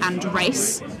media and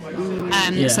race.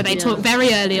 So they talk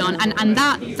very early on, and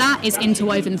that is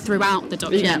interwoven throughout the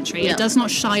documentary. It does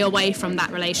not shy away from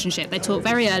that relationship. They talk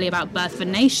very early about Birth of a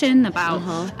Nation, about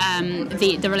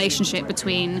the relationship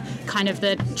between kind of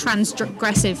the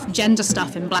transgressive gender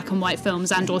stuff in black and white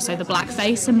films and also the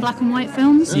blackface in black and white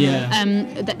films.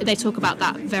 They talk about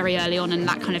that very early on, and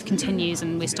that kind of continues,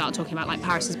 and we start talking about like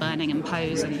Paris is Burning and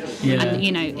Pose, and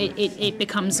you know, it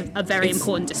becomes a very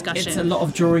important discussion. It's a lot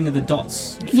of drawing of the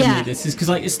dots for me, this is because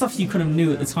like it's stuff you kind of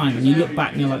knew at the time, and you look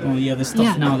back and you're like, oh yeah, there's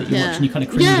stuff now that you watch and you kind of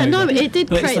cringe over. It did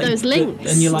create like, those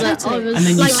links, and you're like, and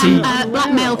then you like see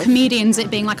black male comedians,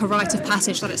 it being like a rite of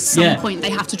passage that at some point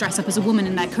they have to dress up as a woman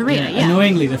in their career.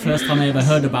 Annoyingly, the first time I ever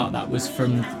heard about that was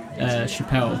from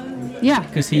Chappelle,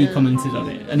 because he commented on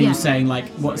it, and he was saying like,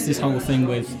 what's this whole thing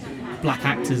with black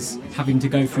actors having to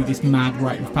go through this mad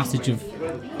rite of passage of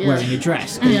wearing a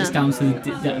dress, and it's down to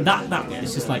that bit.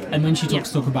 It's just like, and when she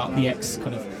talk about the ex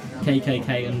kind of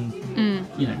KKK and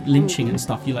you know, lynching and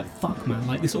stuff, you're like, fuck man,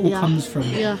 like this all comes from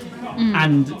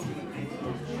and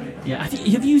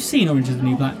have you seen Orange is the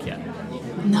New Black yet?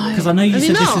 No, because I know you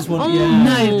said this is one.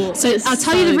 No, so I'll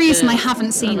tell you the reason I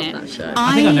haven't seen it.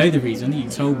 I think I know the reason. You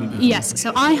told me before. Yes,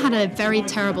 so I had a very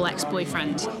terrible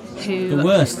ex-boyfriend who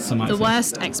the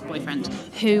worst ex-boyfriend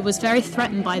who was very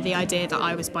threatened by the idea that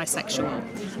I was bisexual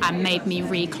and made me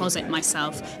re-closet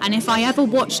myself. And if I ever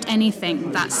watched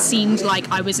anything that seemed like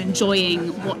I was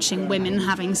enjoying watching women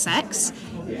having sex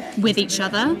with each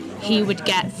other, he would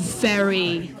get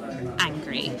very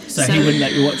angry. So he wouldn't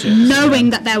let you watch it? Knowing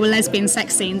that there were lesbian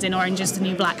sex scenes in Orange is the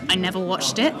New Black, I never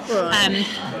watched it.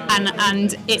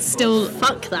 And it's still...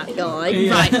 Fuck that guy.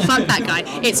 Right, fuck that guy.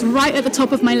 It's right at the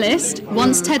top of my list.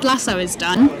 Once Ted Lasso is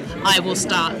done, I will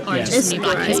start Orange is the New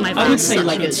Black. It's my I would say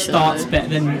like it starts better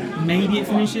than maybe it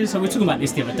finishes. So we were talking about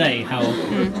this the other day, how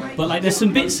but like there's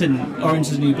some bits in Orange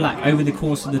is the New Black over the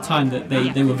course of the time that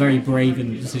they were very brave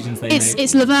in the decisions they made.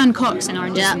 It's Laverne Cox in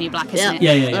Orange is the New Black, isn't it?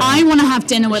 Yeah. I want to have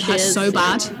dinner with her so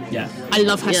bad. Yeah. I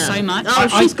love her so much. Oh,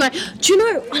 she's great. Do you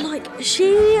know, like,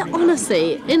 she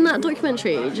honestly, in that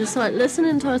documentary, just like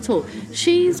listening to her talk,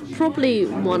 she's probably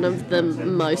one of the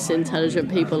most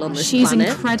intelligent people on this planet. She's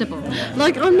incredible.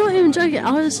 Like, I'm not even joking.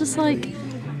 I was just like,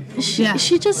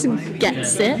 she just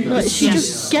gets it. Like, she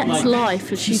just gets like, life,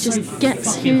 and she just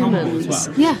gets humans. As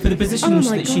well. Yeah. For the positions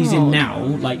that she's in now,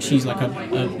 like she's like a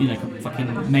fucking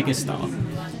megastar.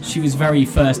 She was very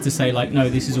first to say like, no,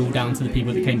 this is all down to the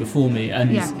people that came before me, and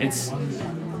she's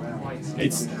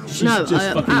just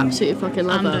absolutely fucking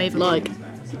love her. Like,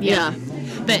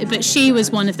 But she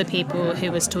was one of the people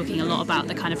who was talking a lot about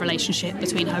the kind of relationship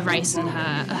between her race and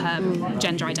her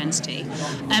gender identity.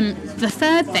 The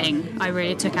third thing I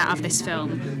really took out of this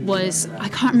film was, I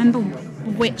can't remember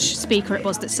which speaker it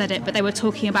was that said it, but they were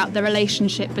talking about the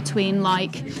relationship between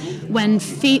like when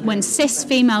cis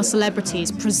female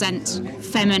celebrities present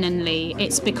femininely,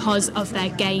 it's because of their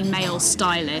gay male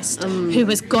stylist who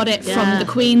has got it from the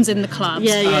queens in the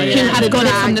clubs, who have got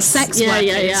it from the sex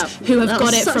workers, who have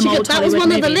got it from old Hollywood That was one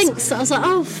movies. of the links. I was like,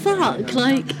 oh fuck,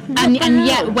 like. And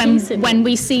yet, when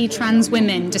we see trans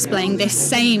women displaying this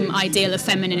same ideal of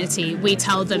femininity, we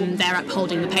tell them they're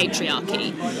upholding the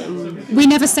patriarchy. We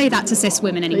never say that to cis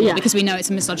women anymore because we know it's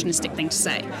a misogynistic thing to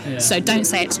say. So don't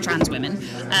say it to trans women.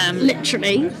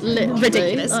 Literally.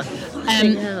 Ridiculous.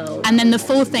 And then the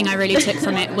fourth thing I really took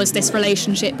from it was this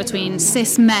relationship between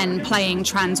cis men playing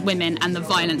trans women and the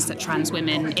violence that trans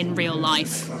women in real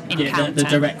life encounter. The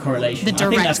direct correlation. I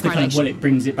think that's the kind of what it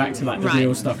brings it back to, like the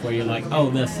real stuff where you're like, oh,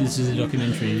 this is a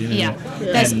documentary. You know?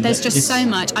 There's just so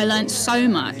much. I learned so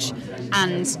much.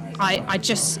 And I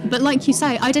just, but like you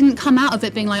say, I didn't come out of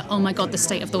it being like, oh my god, the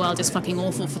state of the world is fucking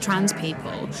awful for trans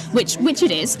people, which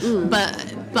it is.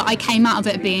 But I came out of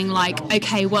it being like,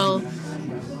 okay, well,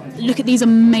 look at these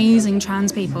amazing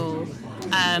trans people,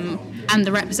 and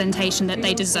the representation that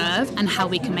they deserve, and how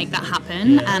we can make that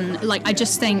happen. And like, I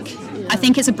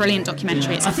think it's a brilliant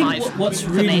documentary. It's a 5. What's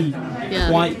really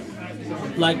quite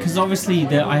like, because obviously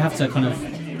I have to kind of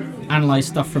analyse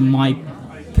stuff from my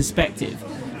perspective.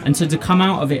 And so to come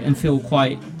out of it and feel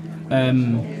quite,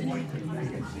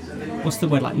 what's the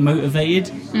word, like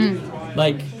motivated?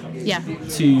 Like,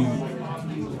 to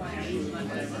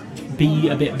be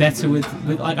a bit better with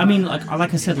like, I mean, like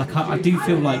I said, like I do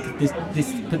feel like this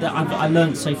but I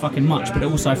learned so fucking much, but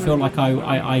also I feel like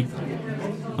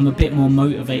I'm a bit more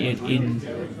motivated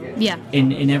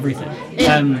in everything.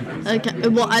 Okay,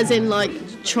 what, as in like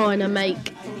trying to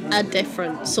make a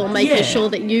difference or making sure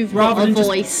that you've got a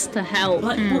voice to help.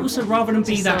 Like, also, rather than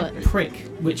be that prick,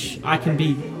 which I can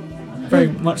be very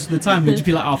much of the time, would just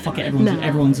be like, oh fuck it,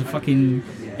 everyone's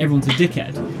a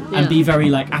dickhead, and be very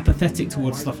like apathetic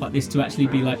towards stuff like this, to actually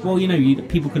be like, well, you know,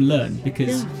 people can learn,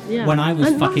 because when I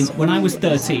was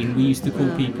 13, we used to call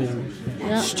people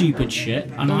stupid shit,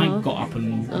 and I got up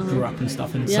and grew up and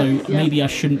stuff, and so maybe I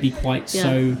shouldn't be quite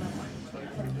so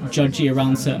judgy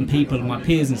around certain people and my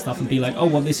peers and stuff, and be like, oh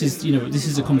well, this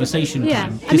is a conversation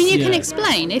time. I mean, you can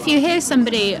explain if you hear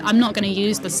somebody, I'm not going to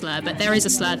use the slur, but there is a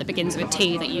slur that begins with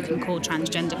T that you can call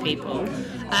transgender people.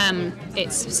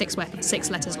 It's six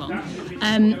letters long.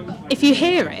 If you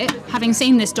hear it, having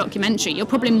seen this documentary, you're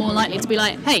probably more likely to be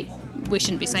like, hey, we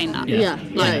shouldn't be saying that. Yeah.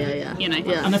 You know.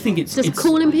 And I think it's just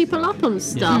calling people up on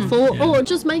stuff, or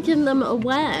just making them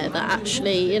aware that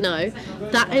actually, you know,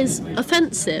 that is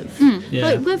offensive.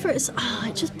 Like whether it's,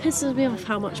 it just pisses me off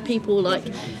how much people like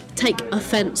take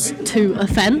offence to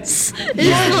offence.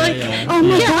 It's oh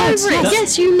my god,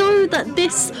 yes, you know that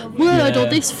this word or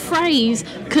this phrase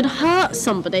could hurt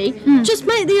somebody. Just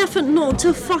make the effort not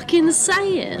to fucking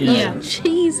say it. Like,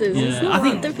 Jesus, it's not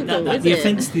that difficult. The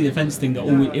offence thing that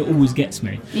it always gets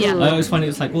me. I always find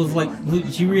it's like, well, like, do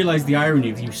you realise the irony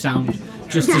of you sound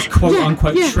just as quote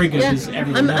unquote triggered as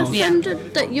everyone else? I'm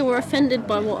offended that you're offended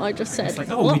by what I just said. It's like,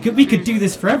 oh, we could do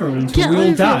this forever until we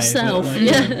all die. Yourself.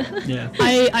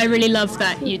 I really love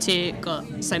that you two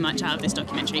got so much out of this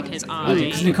documentary, because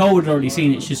Nicole had already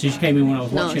seen it, so she came in when I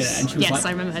was watching it, and she was like,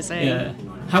 I remember her saying.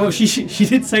 However, she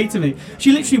did say to me,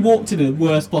 she literally walked in at the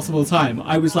worst possible time.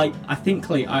 I was like, I think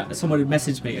like someone had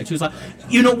messaged me, and she was like,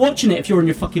 you're not watching it if you're on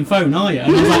your fucking phone, are you?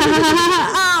 And I was like,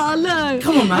 oh no,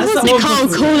 come on, man, that's Nicole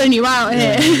calling you out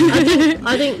here.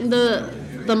 I think the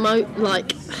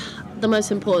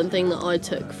most important thing that I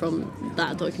took from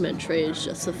that documentary is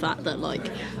just the fact that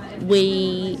like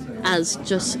we as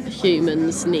just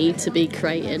humans need to be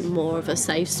creating more of a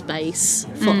safe space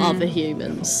for other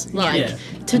humans, like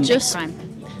to just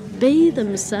be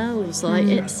themselves. Like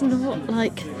it's not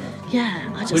like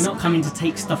we're not coming to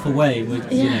take stuff away.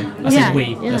 I said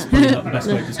we. That's probably not the best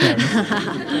way to describe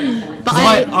it. But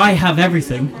I have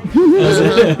everything.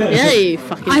 You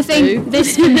fucking I think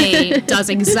this for me does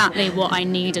exactly what I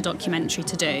need a documentary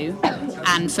to do,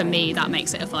 and for me that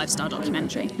makes it a 5-star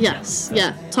documentary. Yes,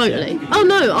 totally. Oh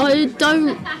no, I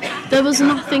don't. There was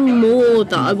nothing more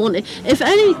that I wanted. If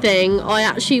anything, I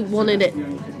actually wanted it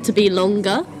to be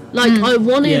longer. Like I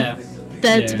wanted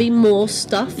there to be more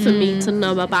stuff for me to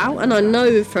know about, and I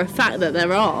know for a fact that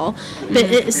there are, but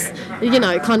it's, you know,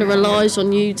 it kind of relies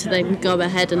on you to then go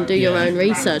ahead and do your own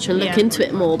research and look into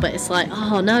it more. But it's like,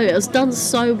 oh no, it was done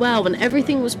so well, and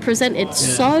everything was presented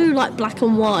so like black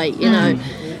and white, you know.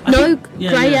 No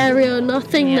grey area,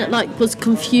 nothing that like was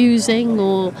confusing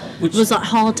or was like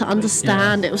hard to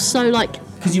understand. It was so like,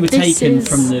 because you were taken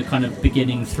from the kind of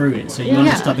beginning through it, so you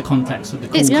understood the context of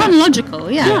the It's chronological,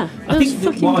 I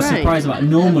think what I was surprised about,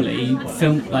 normally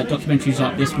film like documentaries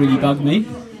like this really bug me.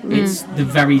 It's the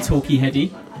very talky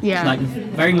heady, like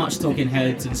very much talking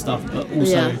heads and stuff, but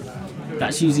also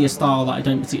that's usually a style that I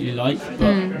don't particularly like.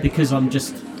 But because I'm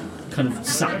just kind of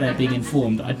sat there being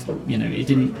informed, it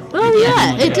didn't.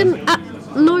 It didn't. At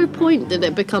no point did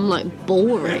it become like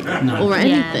boring or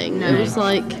anything. It was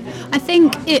like, I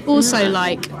think it also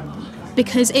like,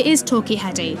 because it is talky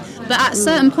heady, but at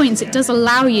certain points it does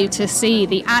allow you to see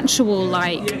the actual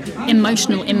like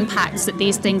emotional impacts that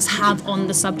these things have on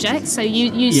the subject. So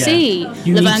you see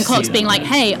Laverne Cox being like,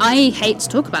 hey, I hate to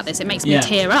talk about this, it makes me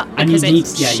tear up because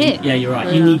it's shit. You're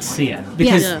right, you need to see it,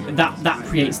 because that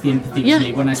creates the empathy for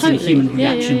me when I see a human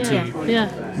reaction to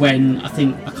when I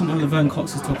can't remember, Laverne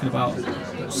Cox is talking about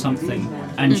something,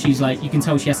 and she's like, you can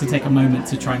tell she has to take a moment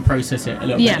to try and process it a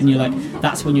little bit, and you're like,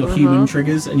 that's when your human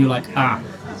triggers, and you're like,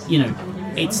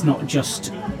 it's not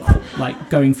just like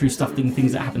going through stuff,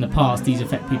 things that happened in the past, these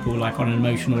affect people like on an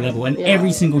emotional level, and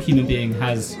every single human being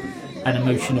has an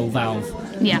emotional valve,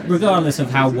 regardless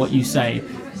of what you say.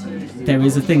 There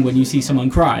is a thing when you see someone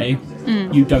cry,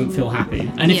 you don't feel happy,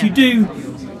 and if you do,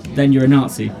 then you're a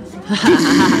Nazi.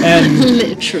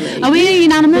 Literally. Are we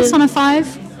unanimous on a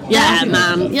 5? Yeah,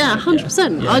 man. Yeah,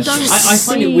 100%. I don't. I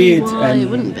find it weird. Why it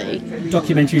wouldn't be.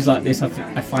 Documentaries like this, I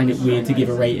find it weird to give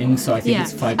a rating. So I think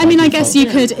it's 5. I mean, I guess you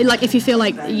could, like, if you feel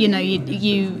like you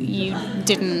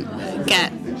didn't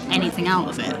get anything out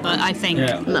of it, but I think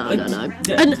no.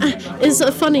 And it's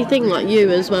a funny thing, like you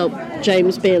as well,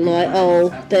 James, being like,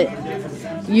 that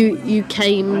you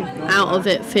came out of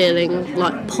it feeling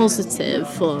like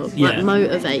positive or like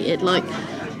motivated. Like,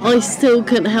 I still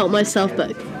couldn't help myself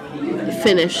but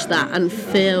finish that and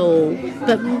feel,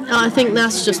 but I think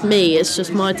that's just me, it's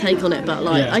just my take on it, but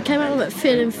like I came out of it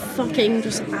feeling fucking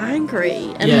just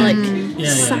angry and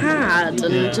sad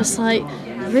and just like,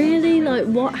 really, like,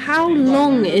 what? How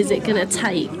long is it gonna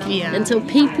take until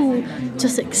people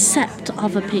just accept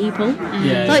other people?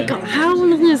 How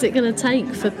long is it gonna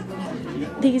take for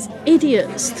these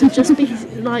idiots to just be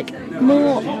like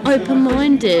more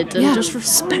open-minded and just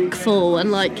respectful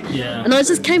and like and I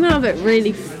just came out of it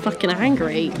really fucking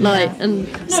angry so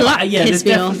that pissed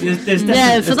me off.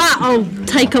 For that I'll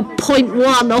take a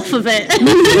 0.1 off of it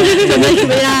to make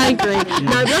me angry.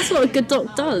 No, but that's what a good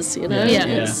doc does, you know.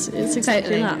 It's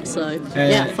exactly that. So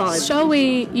 5. Shall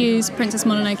we use Princess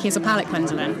Mononoke as a palate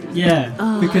cleanser then?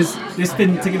 Because it's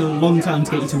been taking a long time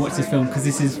to get you to watch this film, because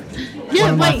this is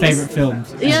one of my favourite films.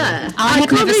 I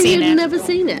can't believe you've never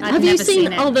seen it. Have you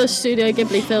seen other Studio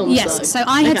Ghibli films? Yes, so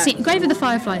I had seen Grave of the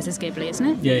Fireflies is Ghibli,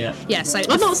 isn't it? Yeah, so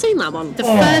I've not seen that one. The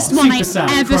first one I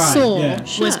ever saw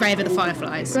was Grave of the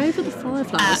Fireflies. Grave of the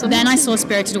Fireflies. Then I saw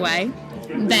Spirited Away.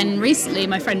 Then recently,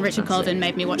 my friend Richard Colvin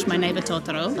made me watch My Neighbor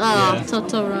Totoro.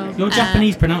 Totoro. Your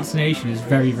Japanese pronunciation is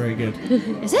very, very good.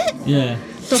 Is it? Yeah.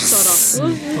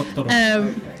 Totoro.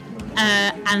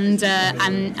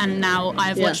 And now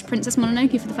I've watched Princess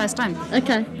Mononoke for the first time.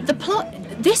 Okay. The plot.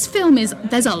 This film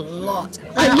there's a lot.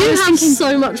 You have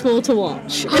so much more to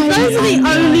watch. If those are the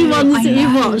only ones that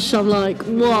you watch, I'm like,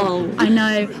 whoa. I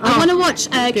know. I want to watch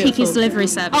Kiki's Delivery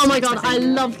Service. Oh my god, I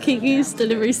love Kiki's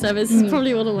Delivery Service. It's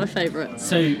probably one of my favourites.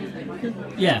 So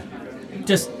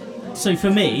for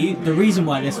me, the reason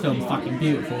why this film's fucking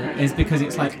beautiful is because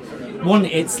it's like,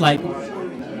 it's like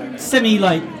semi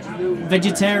like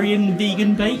vegetarian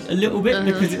vegan bait a little bit,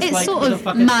 because it's like sort of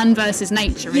man versus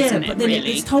nature, isn't it? But then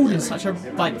really, it's told in such a,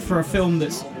 like, for a film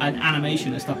that's an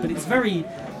animation and stuff, but it's very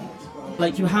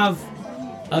like, you have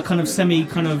a kind of semi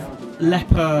kind of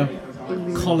leper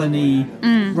colony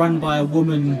run by a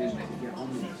woman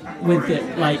with it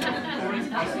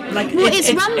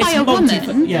it's run by a woman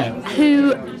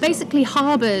who basically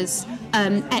harbours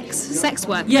ex-sex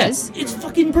workers. Yes, it's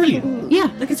fucking brilliant.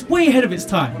 Yeah. Like, it's way ahead of its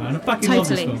time, man. I fucking love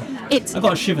this film. I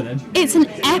got a shiver then. It's an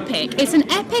epic. It's an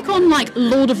epic on, like,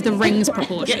 Lord of the Rings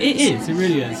proportions. Yeah, it is. It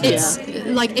really is.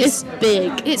 It's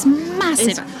big. It's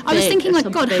massive. I was thinking,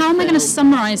 like, God, how am I going to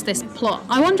summarise this plot?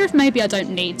 I wonder if maybe I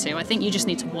don't need to. I think you just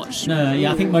need to watch.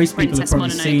 I think most people have probably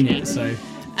seen it, so.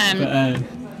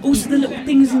 Also, the little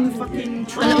things in the fucking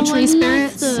tree. The little tree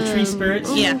spirits. The tree spirits.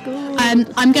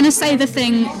 I'm going to say the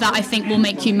thing that I think will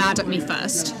make you mad at me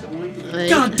first.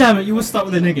 God damn it, you will start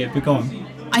with a negative, but go on.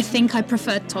 I think I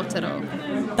prefer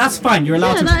Totoro. That's fine, you're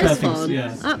allowed to prefer things.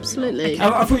 Yeah, absolutely.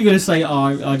 I thought you were going to say,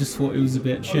 I just thought it was a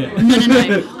bit shit.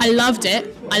 No. I loved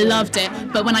it,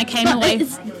 but when I came away...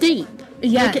 It's deep.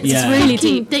 Yeah, it's really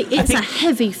deep. It's a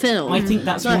heavy film. I think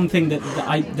that's one thing that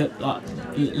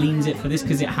leans it for this,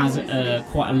 because it has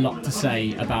quite a lot to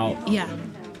say about. Yeah.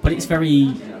 But it's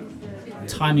very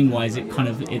timing wise. It kind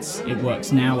of it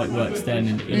works now. It works then,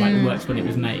 and it works when it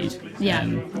was made. Yeah.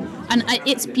 And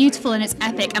it's beautiful and it's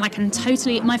epic, and I can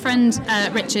totally. My friend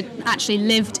Richard actually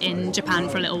lived in Japan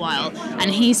for a little while,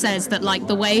 and he says that, like,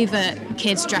 the way that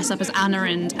kids dress up as Anna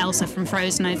and Elsa from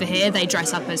Frozen over here, they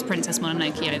dress up as Princess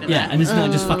Mononoke over there. Yeah, and isn't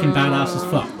that just fucking badass as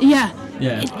fuck? Yeah.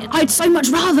 Yeah. I'd so much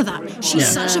rather that. She's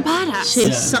such a badass.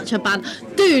 She's such a bad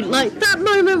dude. Like that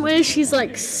moment where she's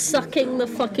like sucking the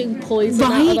fucking poison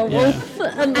out of the wolf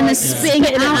and like spitting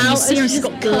it out. You see her, she's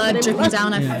got blood dripping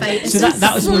down her face. So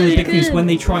that was one of the big things when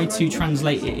they tried to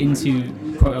translate it into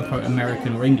quote unquote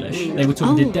American or English. They were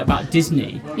talking about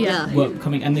Disney. Were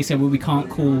coming, and they said, well, we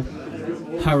can't call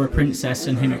her a princess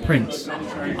and him a prince.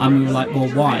 And we were like, well,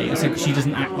 why? I said, because she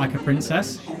doesn't act like a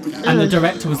princess. And the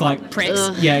director was like,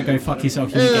 yeah, go fuck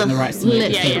yourself, you're getting the rights to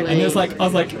make this film. And it was like, I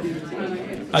was like,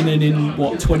 and then in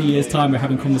 20 years time we're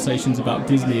having conversations about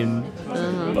Disney and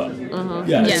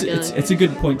it's a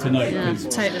good point to note.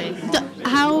 Totally.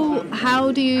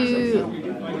 How do you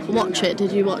watch it?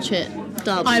 Did you watch it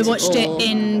dubbed? I watched it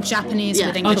in Japanese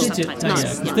with English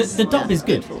subtitles. The dub is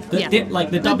good.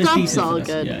 The dub is decent. The dubs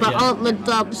are good, but aren't the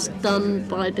dubs done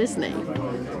by Disney?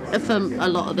 for a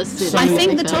lot of the studios. I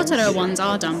think the Totoro ones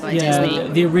are done by Disney.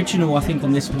 The original, I think,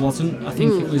 on this wasn't. I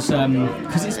think it was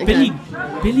because it's Billy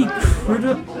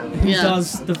Crudup who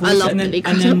does the voice, I love and then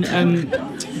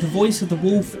the voice of the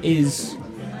wolf is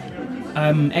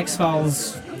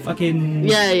X-Files fucking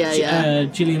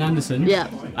Gillian Anderson. Yeah.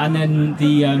 And then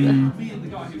the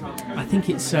I think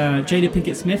it's Jada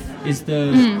Pinkett Smith is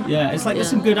the it's like there's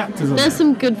some good actors on There's there.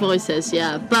 some good voices,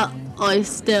 but I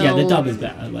still the dub is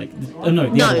better. Like the other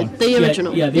one. the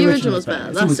original. Yeah, the original's better.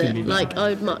 It's That's always it. Like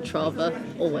I'd much rather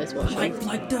always watch it.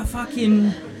 like the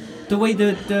fucking the way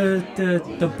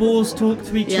the boars talk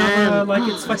to each other, like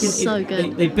it's fucking so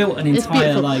good. They built an It's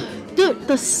entire beautiful. like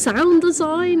The sound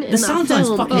design in that design's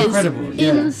film fucking is incredible.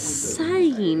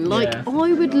 insane. Like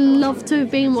I would love to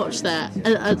have been watched there,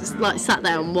 like sat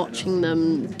there and watching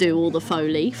them do all the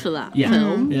Foley for that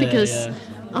film because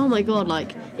oh my god,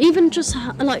 like even just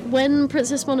like when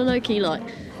Princess Mononoke like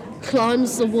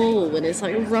climbs the wall and it's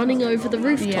like running over the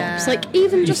rooftops, like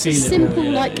even just a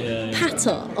simple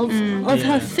patter of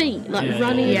her feet like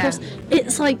running across,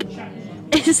 it's like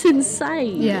it's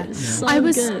insane. It's so I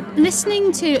was good.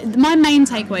 listening to my main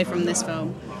takeaway from this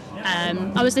film.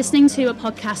 I was listening to a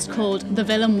podcast called "The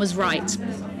Villain Was Right,"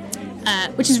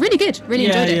 which is really good. Really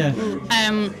enjoyed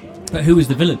it. But who was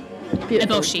the villain?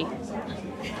 Eboshi.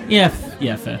 Yeah,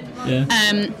 fair. Yeah.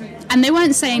 And they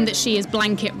weren't saying that she is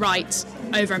blanket right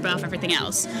over and above everything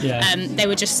else. Yeah. They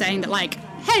were just saying that, like,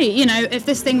 hey, if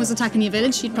this thing was attacking your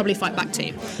village, you'd probably fight back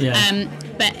too. Yeah.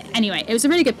 But anyway, it was a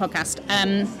really good podcast.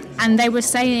 And they were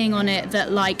saying on it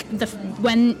that, like,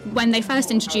 when they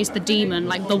first introduced the demon,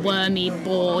 like the wormy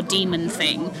boar demon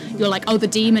thing, you're like, oh, the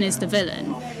demon is the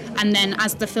villain. And then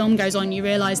as the film goes on, you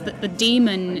realise that the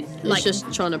demon, like, it's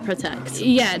just trying to protect.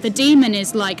 Yeah, the demon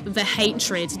is like the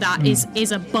hatred that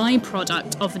is a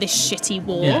byproduct of this shitty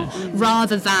war,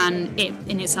 rather than it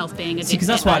in itself being a. Because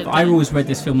that's why I always read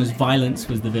this film as violence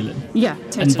was the villain. Yeah,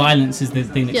 totally. And violence is the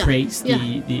thing that creates the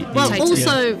Well, totally.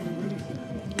 also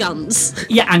guns.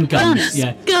 Yeah, and guns.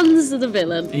 Yeah. Guns are the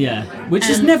villain. Yeah, which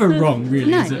is never wrong,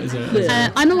 really. No.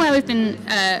 I'm aware we've been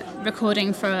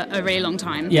recording for a really long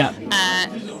time. Yeah.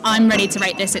 I'm ready to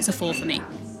rate this. It's a 4 for me.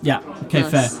 Yeah. Okay,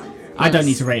 fair. I don't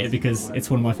need to rate it because it's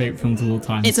one of my favourite films of all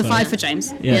time. It's a 5 for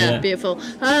James. Yeah, beautiful.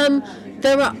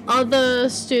 There are other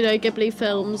Studio Ghibli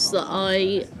films that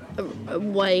I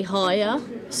way higher,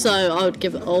 so I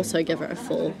would also give it a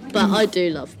 4. But I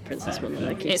do love Princess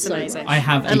Mononoke. It's amazing. I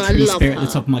have a tree spirit at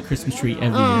the top of my Christmas tree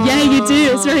every year. Yeah, you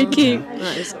do. It's very cute.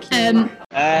 That is cute.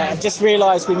 I just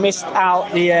realised we missed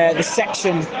out the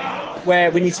section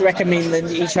where we need to recommend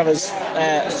each other's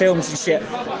films and shit.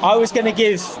 I was going to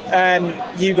give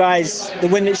you guys The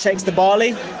Wind That Shakes the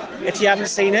Barley, if you haven't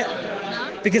seen it,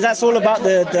 because that's all about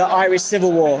the Irish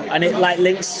Civil War, and it like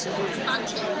links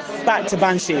back to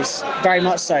Banshees, very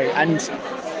much so, and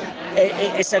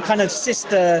it's a kind of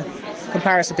sister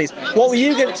comparison piece. What were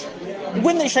you going to... The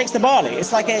Wind That Shakes the Barley.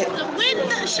 It's like a... The Wind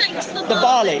That Shakes the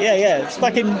Barley, yeah. It's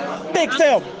fucking big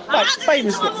film. Like,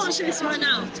 famous. I'm watching this right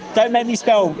now. Don't make me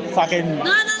spell fucking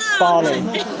barley.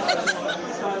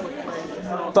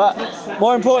 But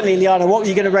more importantly, Liana, what were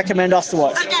you going to recommend us to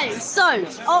watch? Okay, so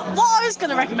what I was going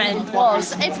to recommend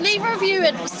was, if neither of you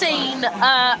had seen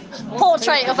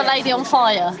Portrait of a Lady on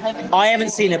Fire. I haven't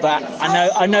seen it, but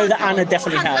I know that Anna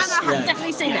definitely has. Anna has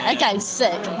definitely seen it. Okay,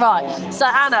 sick. Right. So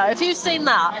Anna, if you've seen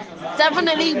that,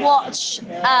 definitely watch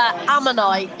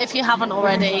Ammonite if you haven't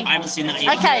already. I haven't seen that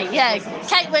yet. Okay, yeah.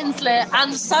 Kate Winslet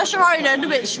and Saoirse Ronan,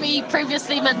 which we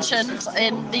previously mentioned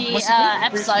in the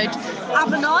episode.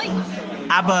 Ammonite.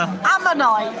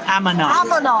 Ammonite.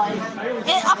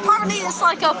 Apparently it's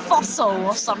like a fossil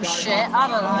or some shit. I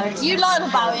don't know. You learn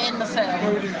about it in the film.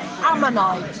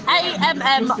 Ammonite.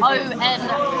 Ammonite.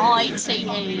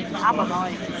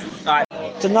 Ammonite. Alright.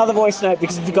 It's another voice note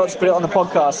because we forgot to put it on the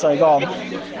podcast, so go on.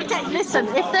 Okay, listen,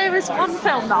 if there is one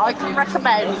film that I can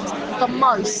recommend the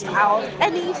most out of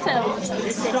any films that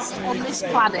exist on this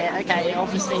planet, okay,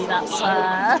 obviously that's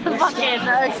fucking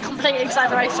a complete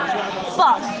exaggeration,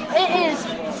 but it is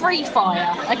Free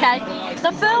Fire, okay?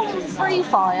 The film Free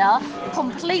Fire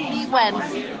completely went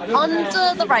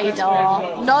under the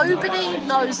radar. Nobody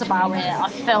knows about it, I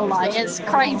feel like. It's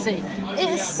crazy. It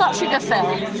is such a good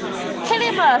film.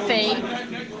 Cillian Murphy,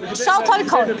 Sharlto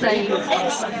Copley,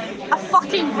 it's a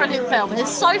fucking brilliant film.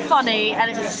 It's so funny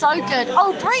and it's so good.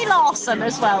 Oh, Brie Larson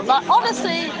as well. Like,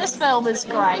 honestly, this film is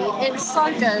great. It's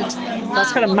so good.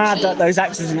 That's kind of mad that those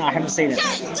actors and I haven't seen it.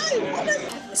 Yeah,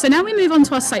 dude. So now we move on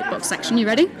to our soapbox section. You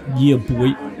ready? Yeah,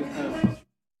 boy.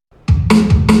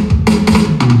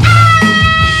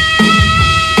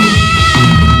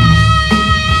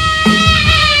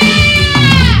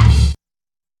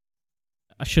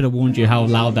 I should have warned you how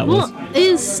loud that was. What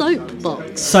is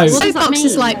soapbox? Soapbox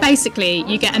is like basically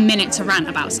you get a minute to rant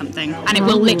about something, and it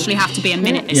will literally have to be a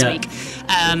minute this week.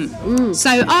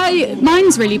 So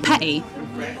mine's really petty.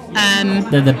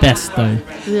 They're the best though.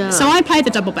 Yeah. So I play the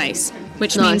double bass,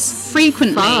 which means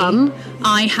frequently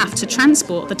I have to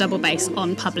transport the double bass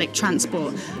on public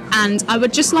transport. And I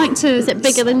would just like to... Is it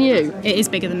bigger than you? It is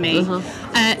bigger than me.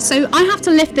 So I have to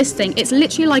lift this thing. It's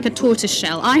literally like a tortoise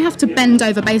shell. I have to bend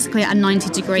over basically at a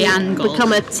 90-degree angle.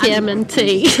 Become a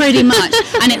TMNT. Pretty much.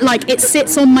 And it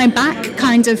sits on my back,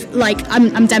 kind of like...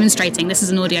 I'm demonstrating. This is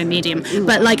an audio medium.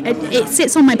 But like it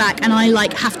sits on my back, and I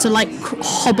like have to like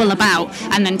hobble about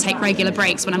and then take regular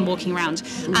breaks when I'm walking around.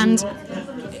 And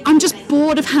I'm just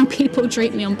bored of how people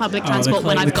treat me on public transport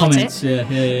when I've got it.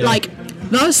 Yeah. Like,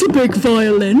 that's a big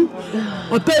violin.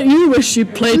 I bet you wish you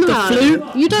played the flute.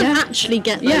 You don't actually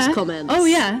get those comments. Oh,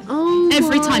 yeah. Oh,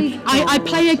 every time. I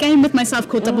play a game with myself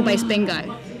called Double Bass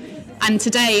Bingo. And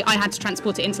today I had to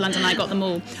transport it into London. I got them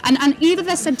all. And either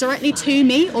they're said directly to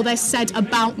me or they're said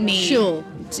about me. Sure.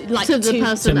 Like to the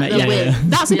person that they're with.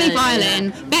 That's a big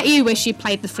violin. Bet you wish you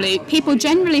played the flute. People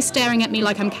generally staring at me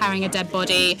like I'm carrying a dead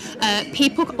body.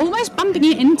 People almost bumping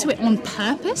into it on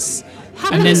purpose.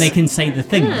 And then they can say the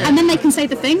thing. And then they can say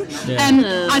the thing.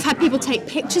 Yeah. I've had people take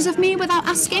pictures of me without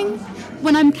asking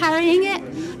when I'm carrying it.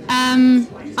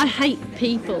 I hate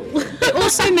people. It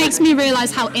also makes me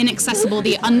realise how inaccessible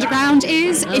the underground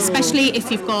is, especially if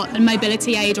you've got a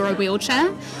mobility aid or a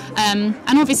wheelchair. And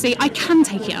obviously, I can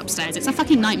take it upstairs. It's a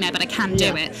fucking nightmare, but I can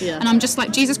do it. Yeah. And I'm just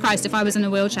like, Jesus Christ, if I was in a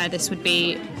wheelchair, this would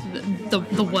be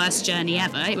the worst journey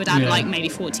ever. It would add like maybe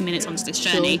 40 minutes onto this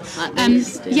journey.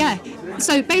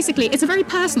 So basically, it's a very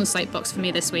personal soapbox for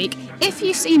me this week. If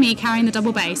you see me carrying the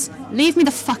double bass, leave me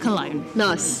the fuck alone.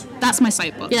 Nice. That's my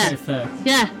soapbox. Yeah. So fair.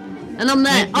 Yeah. And I'm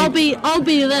there. I'll be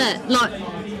there, like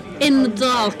in the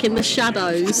dark, in the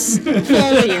shadows, for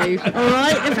you. All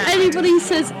right. If anybody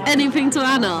says anything to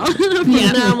Anna from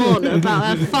now on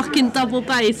about her fucking double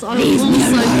bass, I will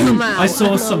also come out. I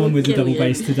saw someone with a double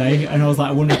bass today, and I was like,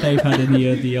 I wonder if they've had any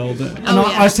of the older. And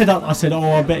I said,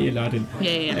 oh, I bet you, laddie.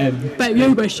 Yeah. But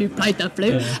you wish you played the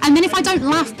flute. Yeah. And then if I don't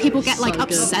laugh, people get like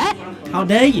upset. How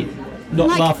dare you?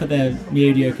 Not laugh at their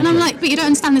mediocre. And I'm like, but you don't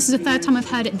understand, this is the third time I've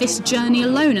heard it this journey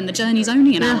alone, and the journey's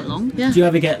only an hour long. Yeah. Do you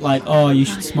ever get like, oh, you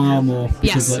should smile more?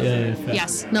 Yes. Like,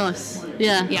 Yes. Nice.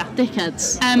 Yeah.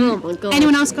 Dickheads. Oh my god.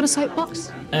 Anyone else got a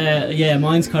soapbox?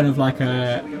 Mine's kind of like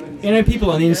people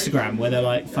on Instagram where they're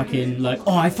like fucking like,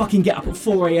 oh, I fucking get up at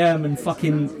 4 a.m. and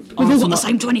fucking... We've all got the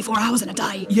same 24 hours in a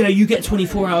day. Yeah, you get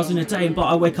 24 hours in a day, but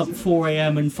I wake up at 4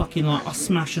 a.m. and fucking like, I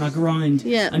smash and I grind.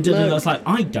 Yeah. And do it's like,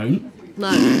 I don't. No.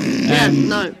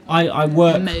 No. I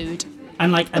work... Mode.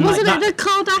 And wasn't it the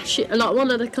Kardashian, like one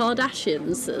of the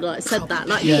Kardashians that like said that,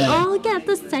 like I get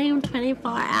the same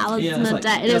 24 hours in a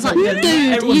day, and it was like,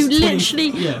 dude, you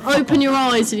literally open your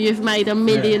eyes and you've made $1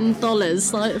 million,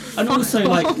 like. And also,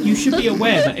 like, you should be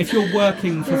aware that if you're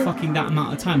working for fucking that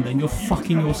amount of time, then you're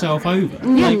fucking yourself over.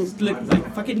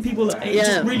 Like fucking people, it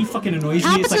just really fucking annoys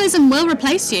me. Capitalism will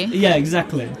replace you. Yeah,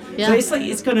 exactly. Yeah. So it's like,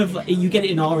 it's kind of, you get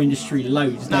it in our industry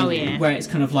loads, don't you? Where it's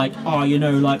kind of like,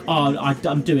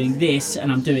 I'm doing this, and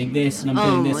I'm doing this, and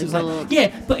I'm doing this. It's like,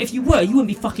 yeah, but if you were, you wouldn't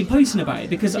be fucking posting about it,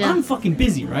 because I'm fucking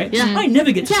busy, right? Yeah. I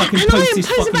never get to fucking post this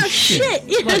fucking about shit.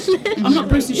 Yeah. I'm not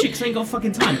posting shit because I ain't got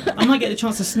fucking time. I might get the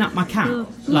chance to snap my cat,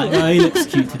 like, oh, he looks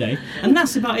cute today, and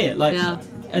that's about it. Like,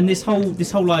 and this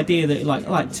whole idea that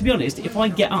like to be honest, if I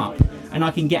get up and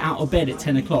I can get out of bed at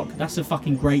 10 o'clock, that's a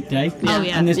fucking great day. Oh,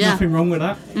 yeah. And there's nothing wrong with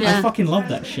that. Yeah. I fucking love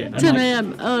that shit. And 10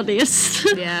 a.m.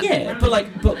 earliest. Yeah,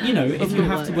 but you know, if you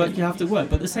have to work, you have to work.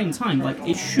 But at the same time, like,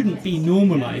 it shouldn't be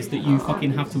normalised that you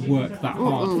fucking have to work that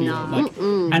hard.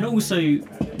 And also,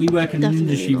 we work in an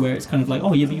industry where it's kind of like,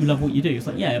 oh yeah, but you love what you do. It's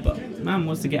like, yeah, but man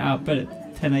wants to get out of bed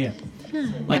at 10 a.m.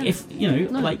 Like, if, you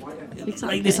know, like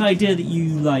this idea that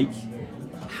you, like,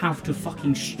 have to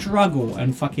fucking struggle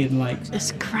and fucking like,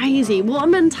 it's crazy. What a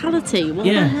mentality. What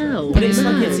the hell? But it's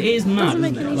like, it is mad,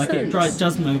 isn't it? Like, it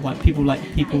does move, like people like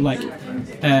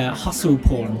hustle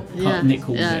porn, Nick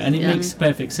calls it, and it makes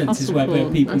perfect sense. Hustle is where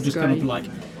people That's just great. kind of like,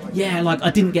 like, I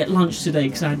didn't get lunch today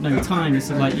because I had no time. It's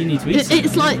like, you need to eat something.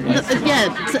 It's like,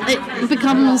 it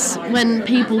becomes when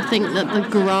people think that the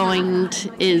grind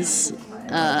is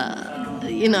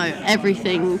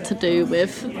everything to do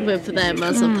with them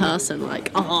as a person. Like,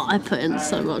 I put in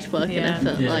so much work and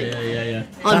effort.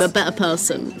 I'm a better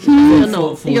person. You're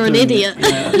not. You're an idiot.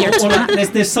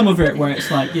 There's some of it where it's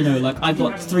like, you know, like, I've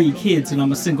got 3 kids and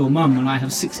I'm a single mum and I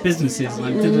have 6 businesses and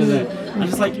I'm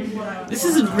just like, this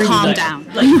isn't really calm down.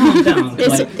 Calm down.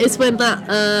 It's when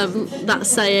that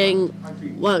saying,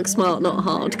 work smart, not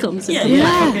hard comes into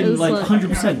fucking, like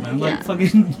 100%, man. Like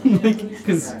fucking,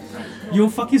 because you'll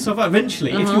fuck yourself out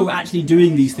eventually if you're actually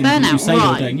doing these things that you say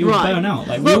you're doing. You'll burn out.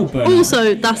 Like we all burn out.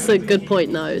 Also, that's a good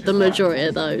point, though. The majority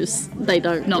of those, they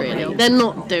don't really. They're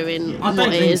not doing what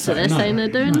it is that they're saying they're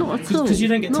doing. Not at all. Because you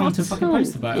don't get time to fucking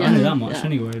post about it. I know that much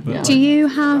anyway. But do you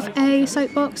have a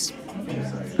soapbox?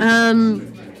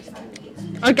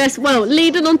 I guess, well,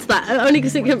 leading on to that, only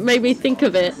because it made me think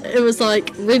of it, it was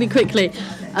like, really quickly,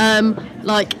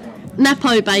 like,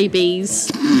 NEPO babies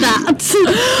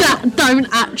that don't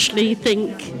actually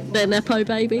think they're NEPO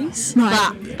babies.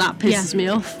 Right. That pisses me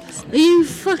off. Are you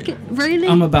fucking, really?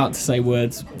 I'm about to say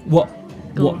words. What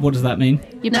does that mean?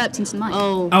 You burped into the mic.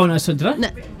 Oh no, so did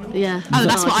I? Yeah. Oh,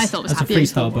 that's what I thought was happening.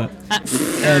 That's a freestyle, but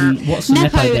what's a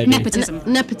Nepo baby?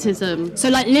 Nepotism. So,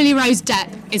 like, Lily Rose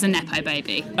Depp is a Nepo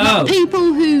baby. Oh.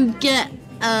 People who get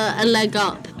a leg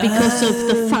up because of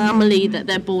the family that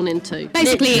they're born into.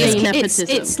 Basically, nepotism.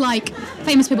 It's like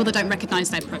famous people that don't recognise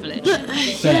their privilege. But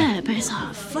it's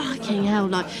like, fucking hell,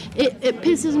 like, it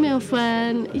pisses me off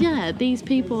when, these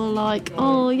people are like,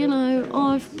 oh, you know,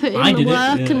 I've put in the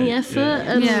work and the effort,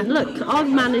 and look,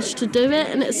 I've managed to do it,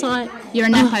 and it's like, you're a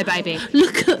Nepo baby.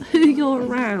 Look at who you're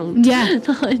around. Yeah.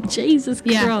 Like, Jesus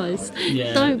Christ.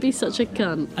 Yeah. Don't be such a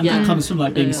cunt. And that comes from,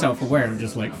 like, being self-aware and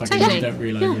just, like, fucking don't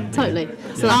realise. Totally.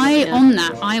 So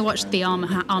I watched the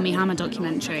Armie Hammer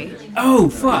documentary. Oh,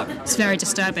 fuck. It's very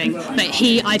disturbing. But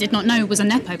I did not know, was a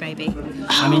Nepo baby.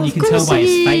 I mean, you can tell by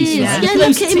his face, right? Yeah,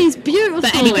 look at him, he's beautiful.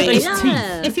 But anyway,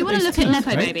 if you want to look at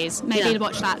Nepo babies, maybe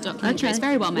watch that documentary. It's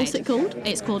very well made. What's it called?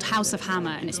 It's called House of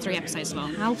Hammer, and it's 3 episodes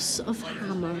long. House of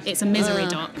Hammer. It's a misery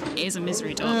doc. It is a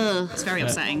misery doc. It's very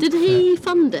upsetting. Did he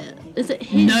fund it? Is it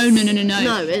his? No.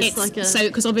 No, it's like a... So,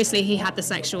 because obviously he had the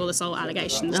sexual assault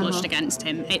allegations lodged against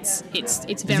him. It's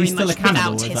very is he still much a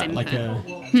cannibal? without his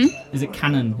input. Is it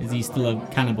canon? Is he still a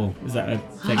cannibal? Is that a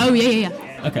thing? Oh, yeah.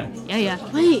 Okay.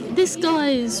 Yeah. Wait, this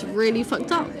guy's really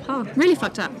fucked up, huh? Really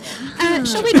fucked up.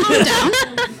 Shall we calm down?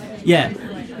 Yeah.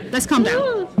 Let's calm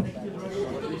down.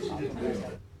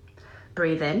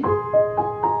 Breathe in.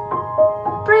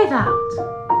 Breathe out.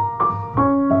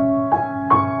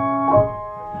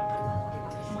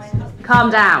 Calm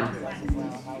down.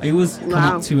 It was come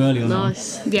up too early on that.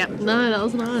 Nice. Yeah. No, that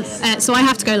was nice. So I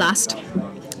have to go last.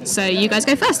 So you guys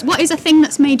go first. What is a thing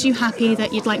that's made you happy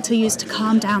that you'd like to use to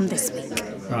calm down this week?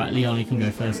 Right, Leon, you can go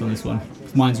first on this one.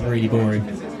 Mine's really boring.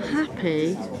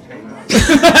 Happy?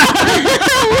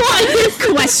 What?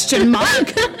 Question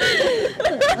mark.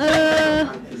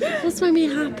 What's made me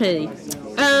happy?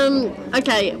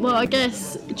 Okay, well, I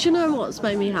guess, do you know what's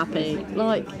made me happy?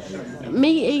 Like,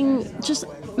 meeting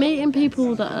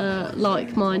people that are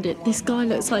like-minded. This guy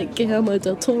looks like Guillermo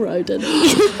del Toro, doesn't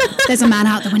he? There's a man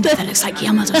out the window that looks like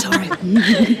Guillermo del Toro.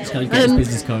 That's how you get his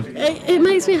business card. It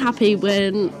makes me happy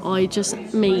when I just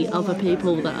meet other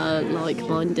people that are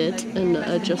like-minded and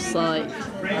are just like,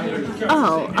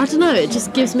 oh, I don't know, it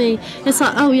just gives me, it's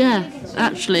like, oh yeah,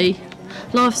 actually,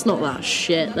 life's not that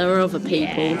shit. There are other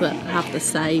people that have the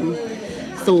same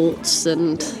thoughts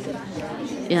and,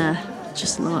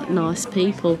 just like nice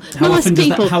people. How often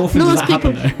does that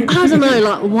happen though? I don't know,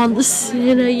 like once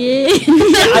in a year.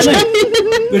 I know.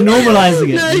 We're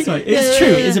normalising it. It's true.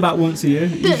 It is about once a year.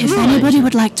 If anybody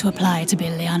would like to apply to be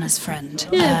Liana's friend.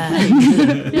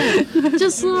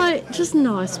 Just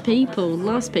nice people.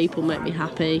 Nice people make me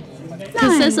happy.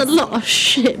 Because there's a lot of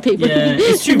shit people. Yeah,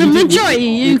 it's true. The majority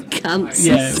of you cunts.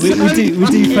 Yeah, we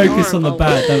do focus on the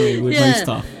bad, don't we, with most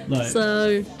stuff. Like.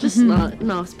 So, just like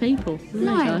nice people.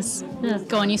 Nice. Yeah.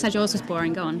 Go on, you said yours was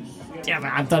boring, go on. Yeah,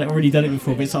 but I've already done it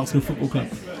before, but it's Arsenal Football Club.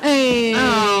 Hey.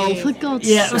 Oh, for God's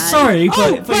sake. Yeah, sorry.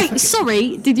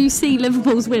 Sorry, did you see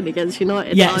Liverpool's win against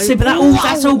United? Yeah, see, but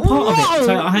that's all part of it.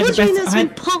 So I had what do you mean that's all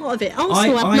part of it?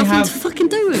 Arsenal have nothing to fucking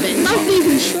do with it. Don't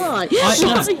even try.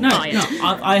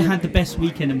 I had the best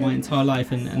weekend of my entire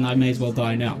life, and I may as well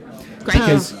die now. Great.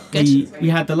 Because we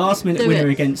had the last minute winner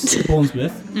against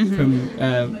Bournemouth from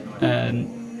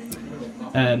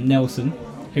Nelson,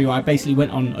 who I basically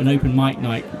went on an open mic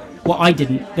night. Well, I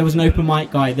didn't. There was an open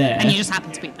mic guy there. And you just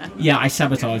happened to be there. Yeah, I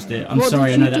sabotaged it. I'm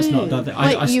sorry, I know that's not done.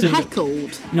 You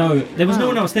heckled? No, there was no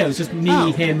one else there. It was just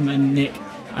me, him, and Nick.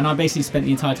 And I basically spent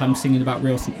the entire time singing about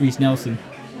Reece Nelson.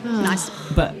 Nice.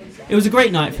 But it was a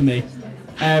great night for me.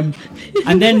 And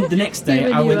then the next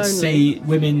day, I went to see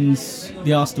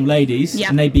the Arsenal ladies,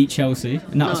 and they beat Chelsea,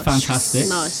 and that was fantastic.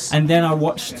 Nice. And then I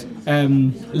watched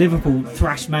Liverpool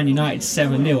thrash Man United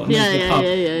 7-0 at the pub.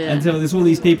 And so there's all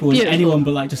these people, and anyone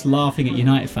but like just laughing at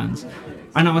United fans.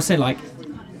 And I would say, like,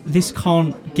 this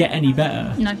can't get any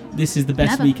better. No. This is the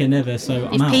best weekend ever, so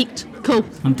I'm out. Peaked. Cool.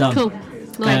 I'm done. Cool.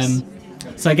 Nice.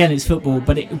 So again, it's football,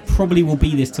 but it probably will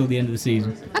be this till the end of the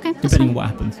season. Okay. Depending on what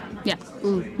happens. Yeah,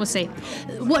 we'll see.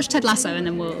 Watch Ted Lasso and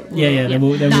then we'll Yeah. that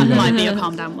might be your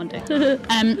calm down one day.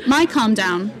 My calm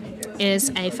down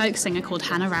is a folk singer called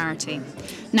Hannah Rarity.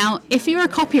 Now, if you're a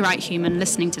copyright human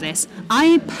listening to this,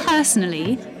 I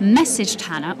personally messaged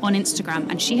Hannah on Instagram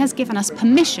and she has given us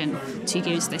permission to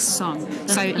use this song.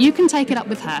 So you can take it up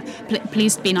with her.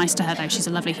 Please be nice to her though, she's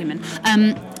a lovely human.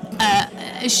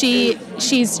 She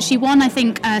won, I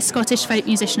think, Scottish Folk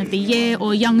Musician of the Year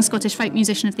or Young Scottish Folk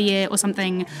Musician of the Year or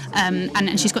something,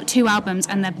 and she's got 2 albums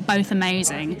and they're both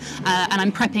amazing, and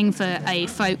I'm prepping for a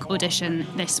folk audition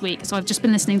this week, so I've just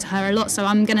been listening to her a lot, so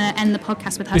I'm going to end the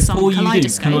podcast with her song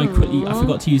Kaleidoscope. Can I quickly, I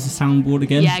forgot to use the soundboard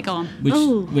again. Yeah, go on.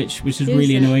 Which is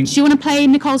really annoying. Do you want to play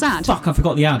Nicole's ad? Fuck, I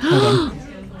forgot the ad. Hold on.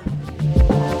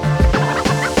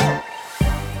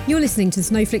 You're listening to the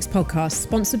Snowflix podcast,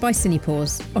 sponsored by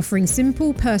Cinepause, offering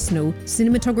simple, personal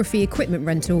cinematography equipment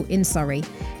rental in Surrey.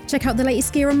 Check out the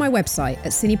latest gear on my website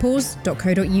at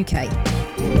cinepause.co.uk.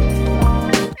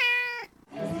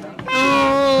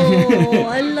 Oh,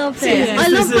 I love it. I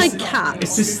love my cat.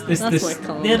 It's this. That's what I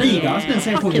call Yeah, there you go. I was going to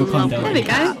say Fucking calm love down. There we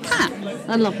go, cat.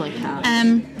 I love my cat.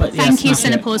 Thank you,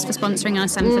 Cinepause, for sponsoring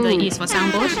us and for the use of our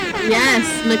soundboard.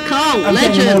 Yes, Nicole, I'm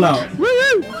getting them all legend. out.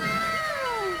 Woo-woo.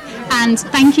 And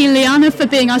thank you, Liana, for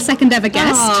being our second ever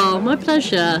guest. Oh, my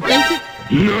pleasure. Thank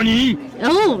you. Nani?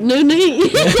 Oh, Nani.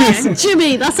 Yes,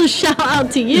 Jimmy, that's a shout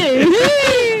out to you.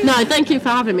 No, thank you for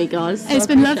having me, guys. It's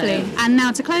been lovely. And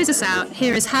now to close us out,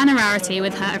 here is Hannah Rarity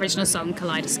with her original song,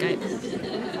 Kaleidoscope.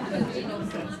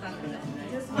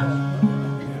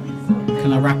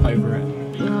 Can I rap over it?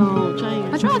 Oh,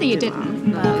 James. I'd rather you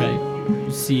didn't.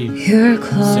 Okay. See you. Your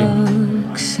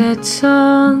clock sits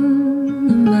on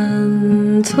the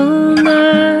mantle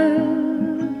now,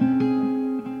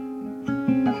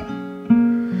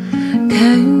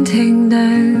 counting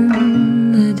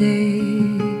down the day.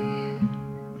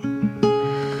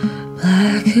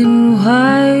 Black and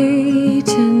white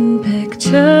in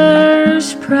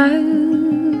pictures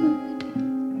proud,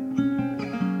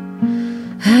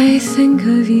 I think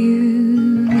of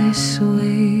you this way.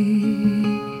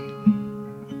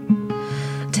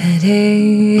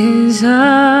 Today is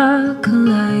a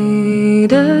kaleidoscope.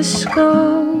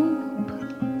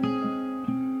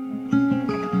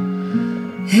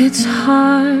 It's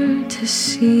hard to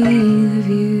see the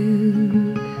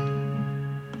view.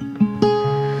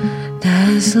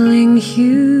 Dazzling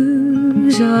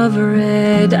hues of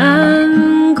red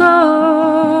and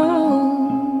gold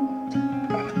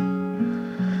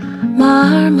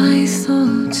mar my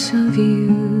thoughts of you.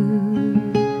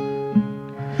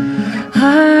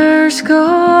 Hours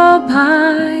go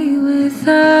by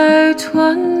without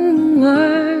one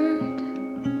word.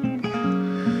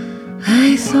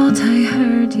 I thought I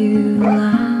heard you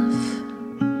laugh.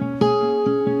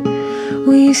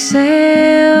 We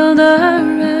sailed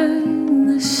around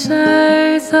the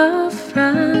south of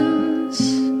France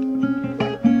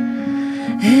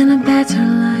in a better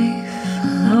life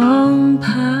long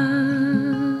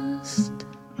past.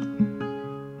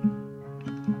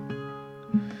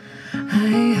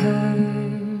 I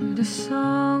heard a song